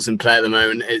variables in play at the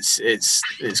moment.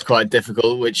 It's quite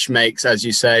difficult, which makes, as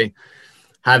you say,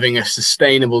 having a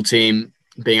sustainable team,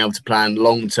 being able to plan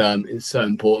long term is so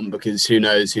important, because who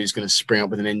knows who's going to spring up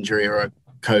with an injury or a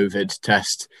COVID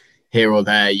test here or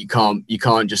there. You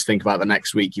can't just think about the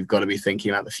next week. You've got to be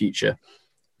thinking about the future.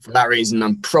 For that reason,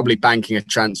 I'm probably banking a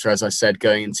transfer, as I said,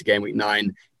 going into game week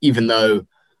 9, even though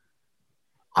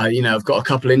I've got a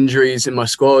couple injuries in my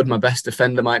squad. My best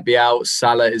defender might be out.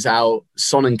 Salah is out.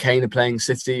 Son and Kane are playing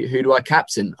City. Who do I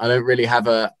captain? I don't really have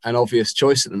an obvious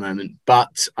choice at the moment,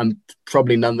 but I'm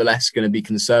probably nonetheless going to be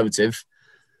conservative.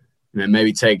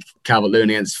 Maybe take Calvert-Lewin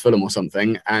against Fulham or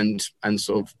something, and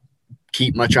sort of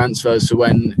keep my transfers for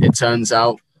when it turns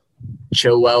out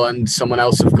Chilwell and someone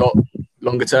else have got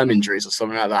longer term injuries or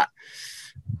something like that.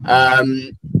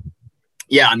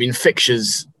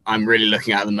 Fixtures I'm really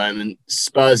looking at the moment.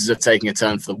 Spurs are taking a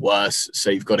turn for the worse, so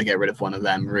you've got to get rid of one of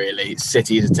them, really.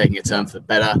 City is taking a turn for the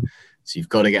better, so you've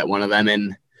got to get one of them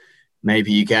in.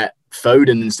 Maybe you get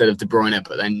Foden instead of De Bruyne,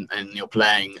 but then you're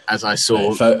playing, as I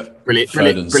saw,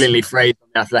 brilliantly phrased on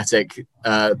The Athletic,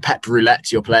 Pep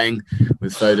Roulette you're playing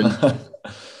with Foden.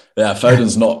 Yeah,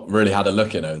 Foden's not really had a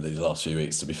look in over these last few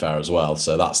weeks, to be fair, as well.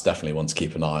 So that's definitely one to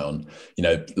keep an eye on. You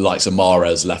know, like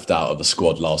Mahrez left out of the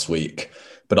squad last week,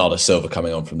 Bernardo Silva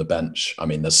coming on from the bench. I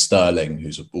mean, there's Sterling,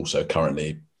 who's also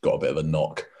currently got a bit of a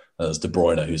knock. And there's De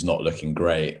Bruyne, who's not looking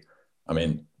great. I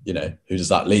mean, you know, who does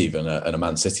that leave in a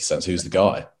Man City sense? Who's the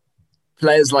guy?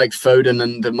 Players like Foden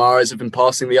and Mahrez have been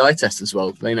passing the eye test as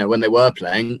well. You know, when they were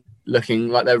playing, looking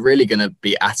like they're really going to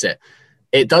be at it.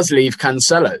 It does leave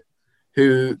Cancelo,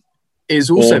 who is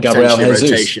also potentially a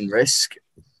rotation risk,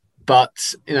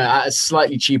 but you know, at a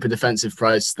slightly cheaper defensive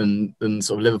price than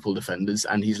sort of Liverpool defenders,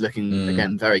 and he's looking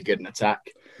again very good in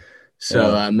attack.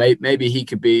 So maybe he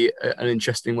could be an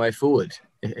interesting way forward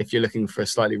if you're looking for a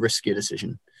slightly riskier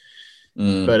decision.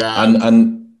 But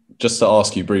and just to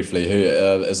ask you briefly,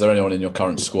 who is there anyone in your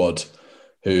current squad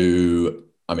who,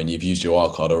 I mean, you've used your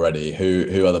wild card already.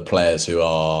 Who are the players who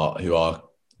are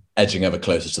edging ever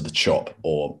closer to the chop,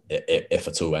 or if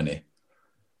at all any?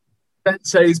 I'd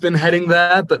say he's been heading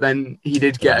there, but then he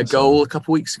did get a goal a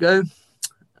couple of weeks ago.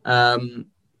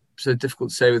 So difficult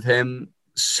to say with him.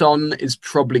 Son is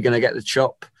probably going to get the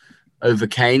chop over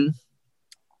Kane.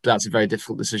 That's a very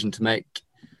difficult decision to make.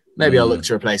 Maybe I'll look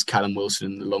to replace Callum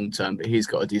Wilson in the long term, but he's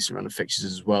got a decent run of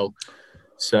fixtures as well.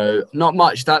 So not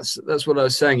much. That's what I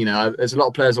was saying. You know, there's a lot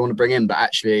of players I want to bring in, but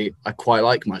actually I quite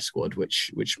like my squad,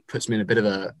 which puts me in a bit of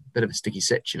a sticky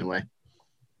sitch in a way.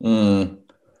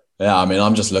 Yeah, I mean,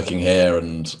 I'm just looking here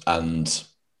and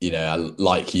you know,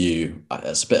 like you,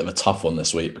 it's a bit of a tough one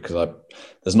this week because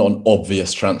there's not an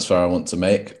obvious transfer I want to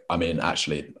make. I mean,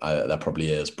 actually, there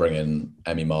probably is, bringing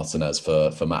Emi Martinez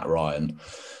for Matt Ryan.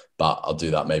 But I'll do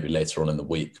that maybe later on in the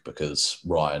week because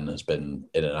Ryan has been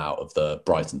in and out of the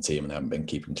Brighton team and they haven't been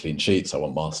keeping clean sheets. I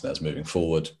want Martinez moving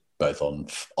forward, both on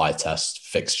eye test,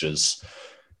 fixtures,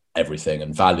 everything,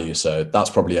 and value. So that's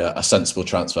probably a sensible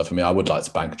transfer for me. I would like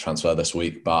to bank a transfer this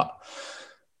week, but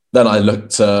then I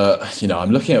looked,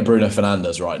 I'm looking at Bruno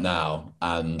Fernandes right now,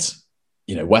 and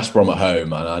you know, West Brom at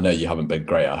home, and I know you haven't been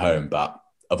great at home, but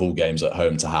of all games at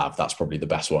home to have, that's probably the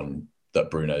best one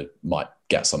that Bruno might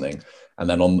get something. And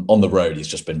then on the road, he's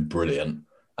just been brilliant.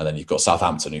 And then you've got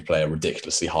Southampton, who play a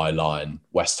ridiculously high line,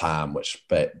 West Ham, which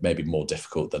may be more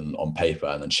difficult than on paper,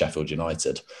 and then Sheffield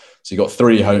United. So you've got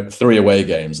three away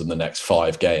games in the next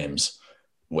 5 games,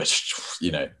 which,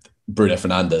 you know, Bruno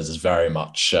Fernandes is very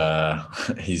much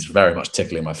he's very much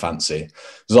tickling my fancy.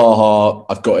 Zaha,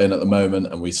 I've got in at the moment,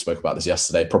 and we spoke about this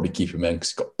yesterday. Probably keep him in because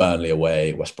he's got Burnley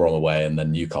away, West Brom away, and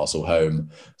then Newcastle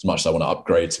home. As much as I want to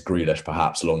upgrade to Grealish,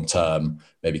 perhaps long term,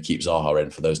 maybe keep Zaha in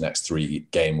for those next 3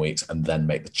 game weeks and then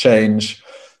make the change.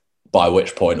 By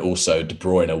which point, also De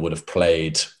Bruyne would have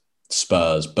played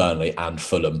Spurs, Burnley, and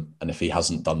Fulham. And if he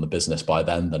hasn't done the business by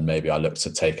then maybe I look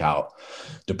to take out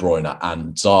De Bruyne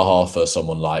and Zaha for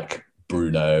someone like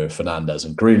Bruno, Fernandes,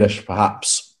 and Grealish,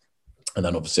 perhaps. And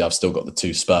then obviously I've still got the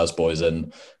 2 Spurs boys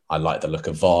in. I like the look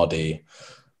of Vardy.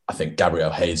 I think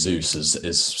Gabriel Jesus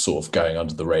is sort of going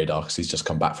under the radar because he's just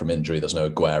come back from injury. There's no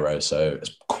Aguero, so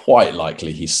it's quite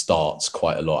likely he starts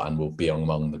quite a lot and will be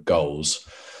among the goals,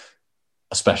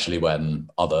 especially when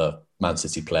other Man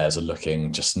City players are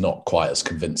looking just not quite as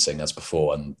convincing as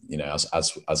before. And, you know, as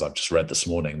I've just read this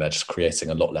morning, they're just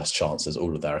creating a lot less chances.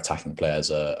 All of their attacking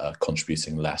players are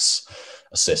contributing less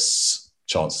assists,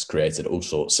 chances created, all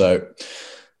sorts. So,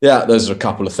 yeah, those are a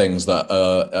couple of things that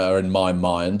are in my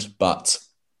mind. But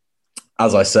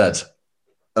as I said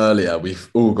earlier,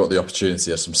 we've all got the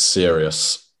opportunity of some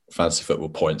serious fantasy football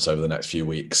points over the next few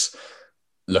weeks.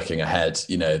 Looking ahead,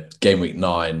 you know, game week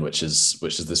 9, which is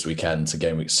this weekend, to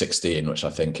game week 16, which I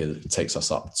think takes us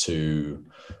up to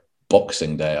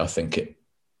Boxing Day. I think it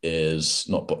is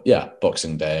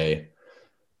Boxing Day.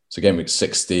 So game week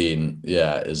 16,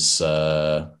 is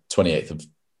 28th of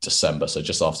December. So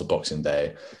just after Boxing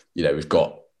Day, you know, we've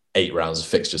got 8 rounds of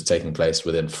fixtures taking place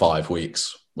within 5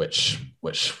 weeks, which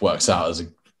works out as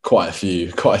quite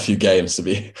a few games to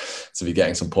be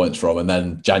getting some points from. And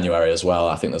then January as well,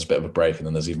 I think there's a bit of a break, and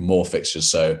then there's even more fixtures.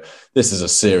 So this is a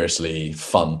seriously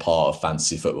fun part of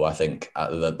fantasy football, I think,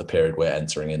 at the period we're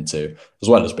entering into, as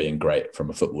well as being great from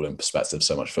a footballing perspective.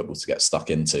 So much football to get stuck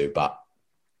into. But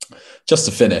just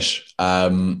to finish, I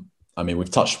mean, we've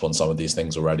touched upon some of these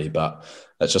things already, but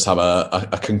let's just have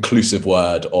a conclusive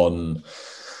word on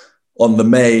the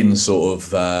main sort of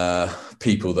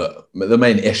the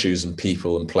main issues and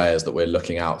people and players that we're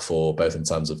looking out for, both in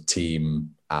terms of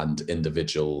team and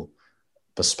individual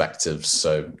perspectives.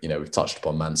 So, you know, we've touched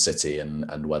upon Man City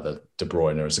and whether De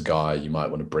Bruyne is a guy you might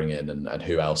want to bring in, and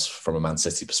who else from a Man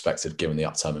City perspective, given the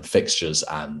upturn in fixtures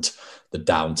and the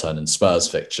downturn in Spurs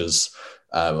fixtures.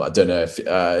 I don't know if what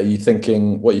are you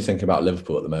thinking about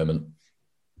Liverpool at the moment?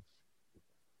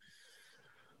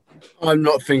 I'm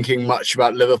not thinking much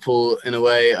about Liverpool in a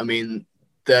way. I mean,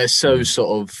 they're so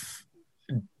sort of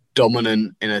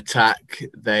dominant in attack.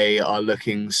 They are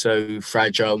looking so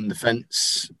fragile in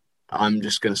defence. I'm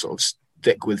just going to sort of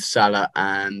stick with Salah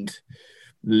and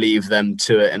leave them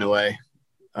to it in a way.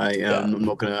 I'm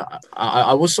not going to.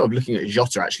 I was sort of looking at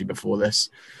Jota actually before this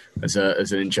as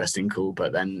an interesting call,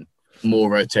 but then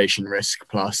more rotation risk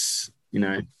plus,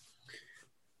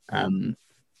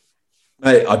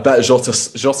 Mate, I bet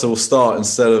Jota will start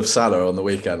instead of Salah on the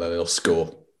weekend and he'll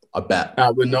score. I bet.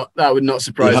 That would not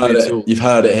surprise me at all. You've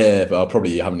heard it here, but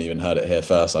probably you haven't even heard it here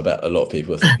first. I bet a lot of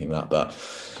people are thinking that, but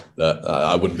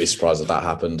I wouldn't be surprised if that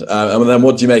happened. And then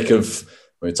what do you make of,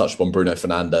 we touched upon Bruno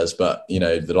Fernandes, but,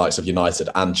 the likes of United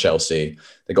and Chelsea,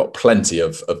 they got plenty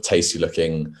of tasty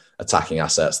looking attacking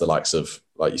assets, the likes of,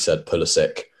 like you said,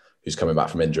 Pulisic, who's coming back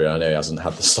from injury. I know he hasn't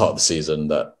had the start of the season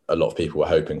that a lot of people were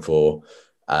hoping for.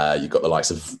 You've got the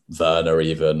likes of Werner,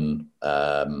 even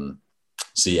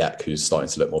Ziyech, who's starting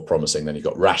to look more promising. Then you've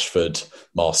got Rashford,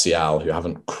 Martial, who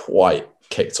haven't quite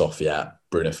kicked off yet.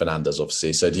 Bruno Fernandes,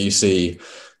 obviously. So do you see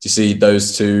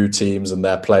those two teams and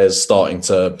their players starting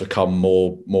to become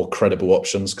more credible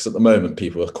options? Because at the moment,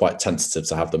 people are quite tentative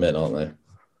to have them in, aren't they?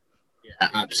 Yeah,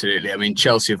 absolutely. I mean,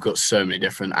 Chelsea have got so many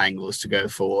different angles to go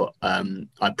for.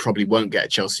 I probably won't get a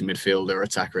Chelsea midfielder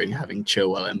attacker having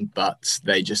Chilwell in, but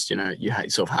they just, you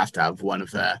sort of have to have one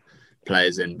of their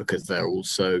players in because they're all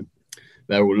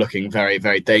looking very,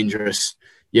 very dangerous.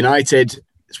 United,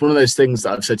 it's one of those things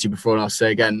that I've said to you before, and I'll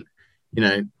say again,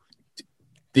 do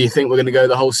you think we're going to go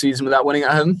the whole season without winning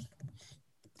at home?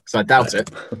 Because I doubt it,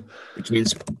 which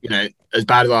means, as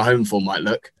bad as our home form might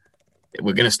look,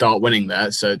 we're going to start winning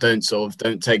there. So don't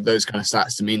take those kind of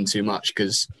stats to mean too much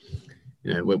because,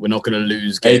 we're not going to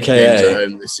lose games at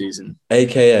home this season.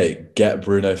 AKA get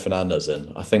Bruno Fernandes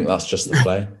in. I think that's just the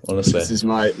play, honestly. This is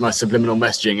my subliminal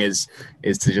messaging is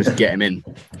to just get him in.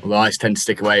 Although I tend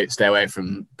to stay away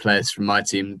from players from my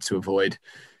team to avoid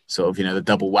sort of, the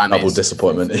double whammy. Double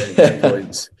disappointment.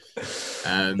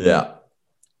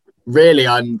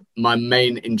 Really, my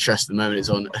main interest at the moment is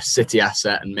on a City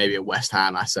asset and maybe a West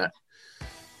Ham asset.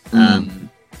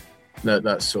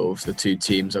 That's sort of the two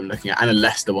teams I'm looking at, and a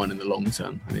Leicester one in the long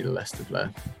term. I need a Leicester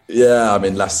player. Yeah, I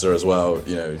mean, Leicester as well,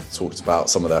 talked about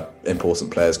some of their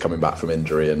important players coming back from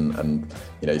injury and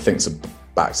you think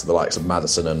back to the likes of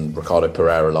Maddison and Ricardo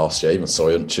Pereira last year. Even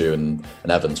Soyuncu and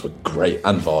Evans were great,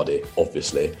 and Vardy,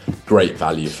 obviously. Great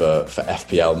value for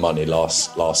FPL money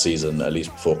last season, at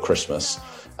least before Christmas.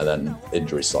 And then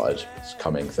injury side is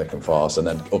coming thick and fast. And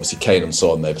then obviously Kane and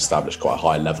Son, they've established quite a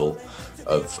high level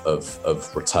of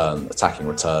attacking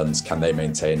returns. Can they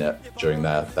maintain it during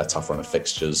their tough run of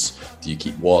fixtures? Do you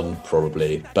keep one?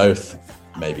 Probably both.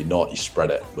 Maybe not. You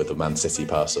spread it with a Man City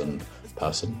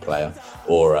player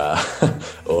or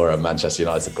a Manchester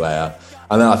United player.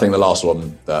 And then I think the last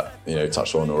one that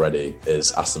touched on already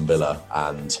is Aston Villa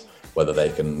and whether they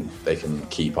can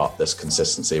keep up this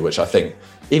consistency, which I think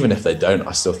even if they don't,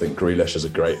 I still think Grealish is a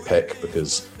great pick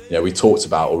because we talked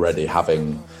about already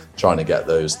trying to get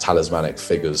those talismanic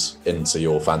figures into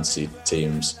your fantasy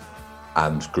teams,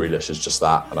 and Grealish is just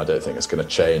that, and I don't think it's going to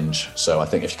change. So I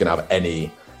think if you can have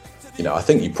any, I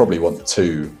think you probably want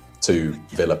two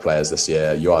Villa players this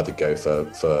year. You either go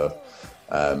for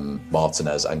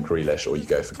Martinez and Grealish, or you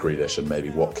go for Grealish and maybe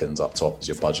Watkins up top as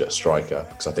your budget striker,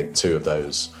 because I think two of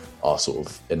those are sort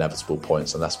of inevitable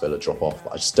points unless Villa drop off,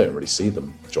 but I just don't really see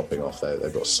them dropping off.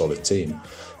 They've got a solid team.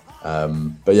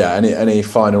 But yeah, any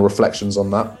final reflections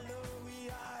on that?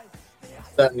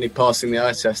 Certainly passing the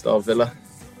eye test of Villa.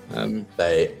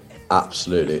 They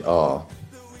absolutely are.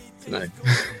 No.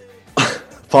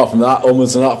 Apart from that,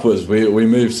 onwards and upwards, we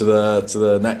move to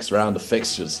the next round of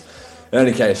fixtures. In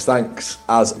any case, thanks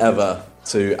as ever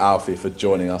to Alfie for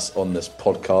joining us on this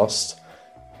podcast.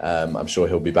 I'm sure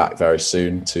he'll be back very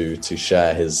soon to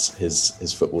share his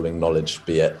footballing knowledge,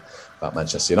 be it about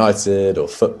Manchester United or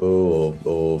football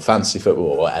or fantasy football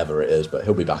or whatever it is, but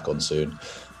he'll be back on soon.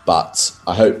 But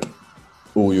I hope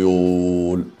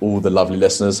all the lovely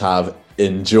listeners have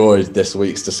enjoyed this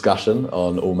week's discussion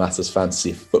on all matters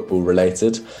fantasy football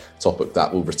related, topic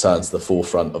that will return to the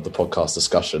forefront of the podcast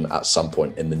discussion at some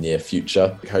point in the near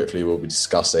future. Hopefully we'll be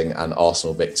discussing an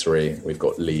Arsenal victory. We've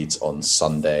got Leeds on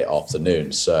Sunday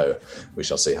afternoon, so we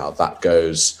shall see how that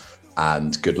goes.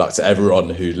 And good luck to everyone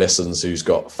who listens, who's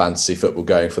got fantasy football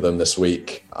going for them this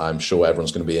week. I'm sure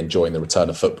everyone's going to be enjoying the return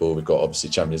of football. We've got obviously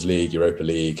Champions League, Europa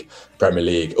League, Premier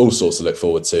League, all sorts to look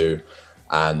forward to.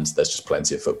 and there's just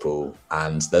plenty of football,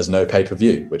 and there's no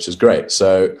pay-per-view, which is great.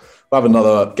 So we'll have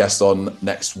another guest on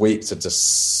next week to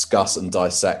discuss and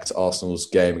dissect Arsenal's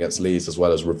game against Leeds, as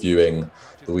well as reviewing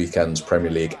the weekend's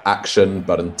Premier League action.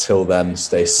 But until then,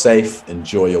 stay safe,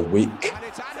 enjoy your week,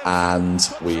 and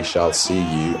we shall see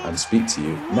you and speak to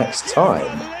you next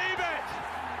time.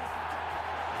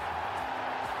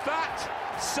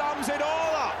 That sums it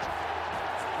all up.